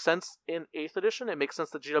it makes sense in 8th edition. It makes sense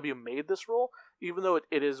that GW made this rule, even though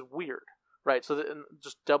it is weird, right? So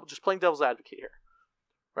just playing devil's advocate here,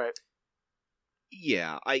 right?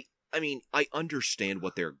 Yeah, I mean, I understand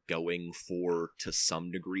what they're going for to some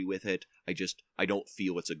degree with it. I don't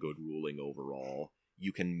feel it's a good ruling overall.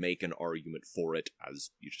 You can make an argument for it, as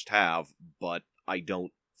you just have, but I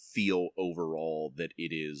don't feel overall that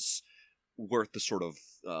it is worth the sort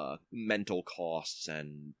of mental costs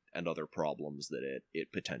and other problems that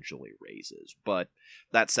it potentially raises. But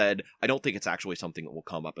that said, I don't think it's actually something that will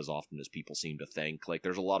come up as often as people seem to think. Like,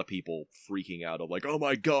 there's a lot of people freaking out of like, oh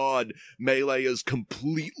my god, Melee is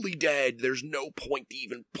completely dead. There's no point to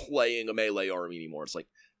even playing a Melee army anymore. It's like,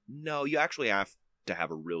 no, you actually have to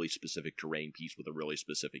have a really specific terrain piece with a really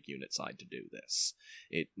specific unit side to do this.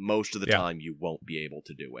 Most of the time you won't be able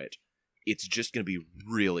to do it. It's just going to be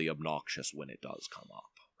really obnoxious when it does come up.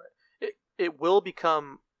 Right. It will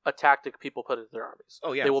become a tactic people put into their armies.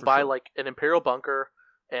 Oh yeah, they will buy like an Imperial bunker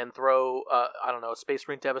and throw a Space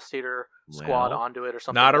Marine Devastator squad onto it or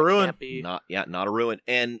something. Not a ruin. Not a ruin.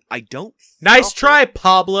 And I don't... Nice try,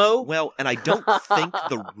 Pablo! Well, and I don't think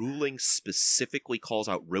the ruling specifically calls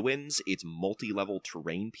out ruins. It's multi-level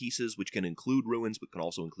terrain pieces, which can include ruins, but can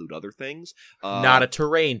also include other things. Not a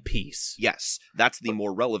terrain piece. Yes, that's the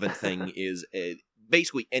more relevant thing, is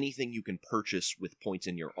basically anything you can purchase with points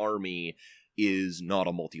in your army is not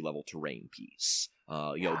a multi-level terrain piece.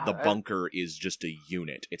 The bunker is just a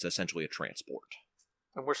unit. It's essentially a transport.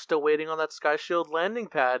 And we're still waiting on that Sky Shield landing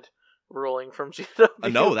pad ruling from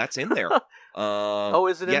GW. No, that's in there.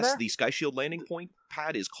 Is it in there? Yes, the Sky Shield landing point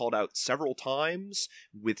pad is called out several times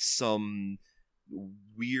with some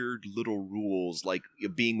weird little rules, like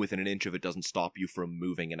being within an inch of it doesn't stop you from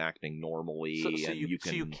moving and acting normally. So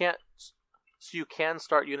you can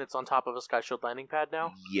start units on top of a Sky Shield landing pad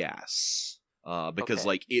now? Yes. Because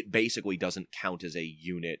like it basically doesn't count as a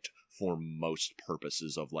unit for most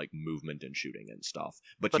purposes of like movement and shooting and stuff,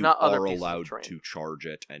 but you are allowed to charge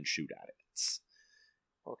it and shoot at it.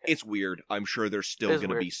 Okay. It's weird. I'm sure there's still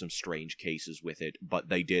going to be some strange cases with it, but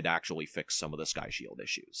they did actually fix some of the Sky Shield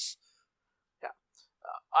issues. Yeah,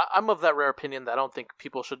 I'm of that rare opinion that I don't think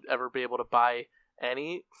people should ever be able to buy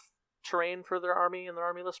any terrain for their army in their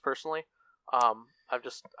army list. Personally, I've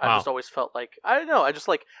just always felt like, I don't know, I just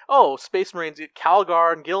like, Space Marines,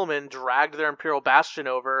 Calgar and Gilman dragged their Imperial Bastion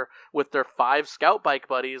over with their 5 scout bike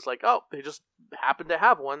buddies. Like, they just happened to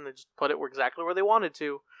have one. They just put it exactly where they wanted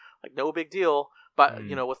to. Like, no big deal. But,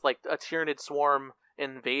 with like a Tyranid swarm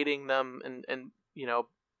invading them and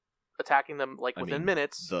attacking them like within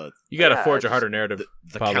minutes. You got to forge a harder narrative.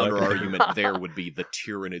 The counter argument there would be the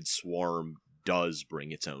Tyranid swarm does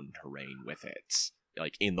bring its own terrain with it.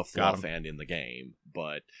 Like in the fluff and in the game,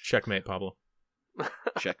 but checkmate, Pablo.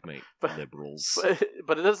 Checkmate, liberals.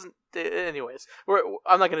 But it doesn't. Anyways,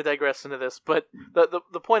 I'm not going to digress into this. But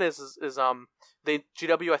the point is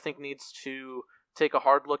GW I think needs to take a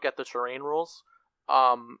hard look at the terrain rules,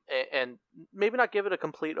 and maybe not give it a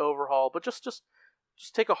complete overhaul, but just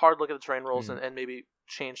take a hard look at the terrain rules and maybe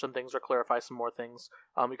change some things or clarify some more things,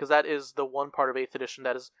 because that is the one part of 8th edition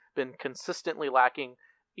that has been consistently lacking.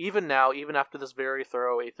 Even now, even after this very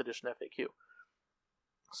thorough 8th edition FAQ.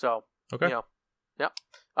 So, okay.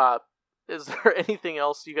 Is there anything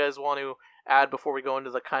else you guys want to add before we go into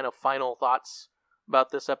the kind of final thoughts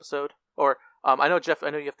about this episode? Or, I know, Jeff,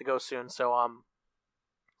 you have to go soon, so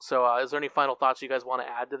is there any final thoughts you guys want to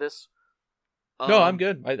add to this? No, I'm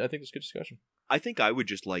good. I think it's a good discussion. I think I would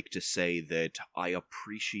just like to say that I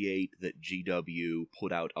appreciate that GW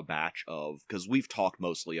put out a batch of, because we've talked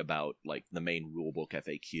mostly about like the main rulebook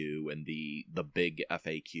FAQ and the big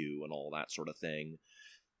FAQ and all that sort of thing.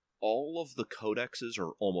 All of the codexes,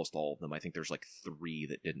 or almost all of them, I think there's like 3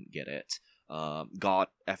 that didn't get it,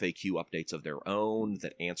 got FAQ updates of their own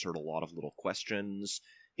that answered a lot of little questions,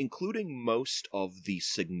 including most of the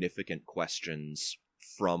significant questions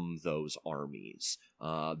from those armies.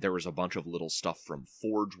 There was a bunch of little stuff from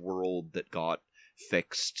Forge World that got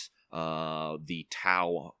fixed. The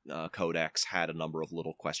Tau Codex had a number of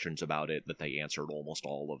little questions about it that they answered almost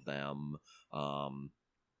all of them.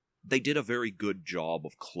 They did a very good job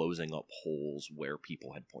of closing up holes where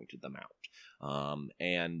people had pointed them out.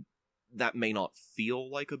 And that may not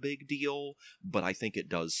feel like a big deal, but I think it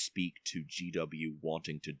does speak to GW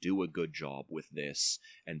wanting to do a good job with this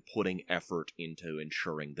and putting effort into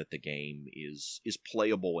ensuring that the game is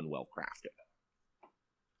playable and well crafted.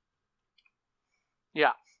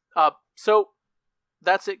 Yeah. So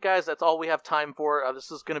that's it, guys. That's all we have time for.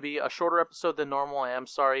 This is going to be a shorter episode than normal. I am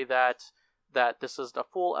sorry that this is a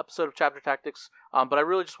full episode of Chapter Tactics, but I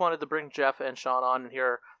really just wanted to bring Jeff and Sean on and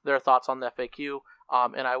hear their thoughts on the FAQ.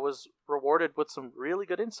 And I was rewarded with some really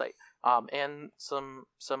good insight, and some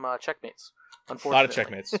checkmates. Unfortunately, a lot of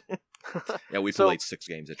checkmates. Yeah, we played 6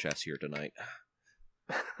 games of chess here tonight.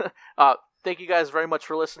 Thank you guys very much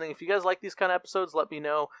for listening. If you guys like these kind of episodes, let me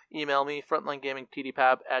know. Email me,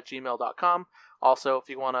 frontlinegamingpdpab@gmail.com. Also, if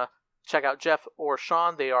you want to check out Jeff or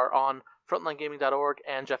Sean, they are on frontlinegaming.org,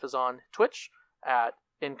 and Jeff is on Twitch at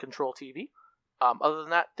InControlTV. Other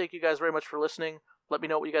than that, thank you guys very much for listening. Let me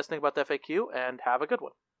know what you guys think about the FAQ, and have a good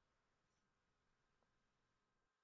one.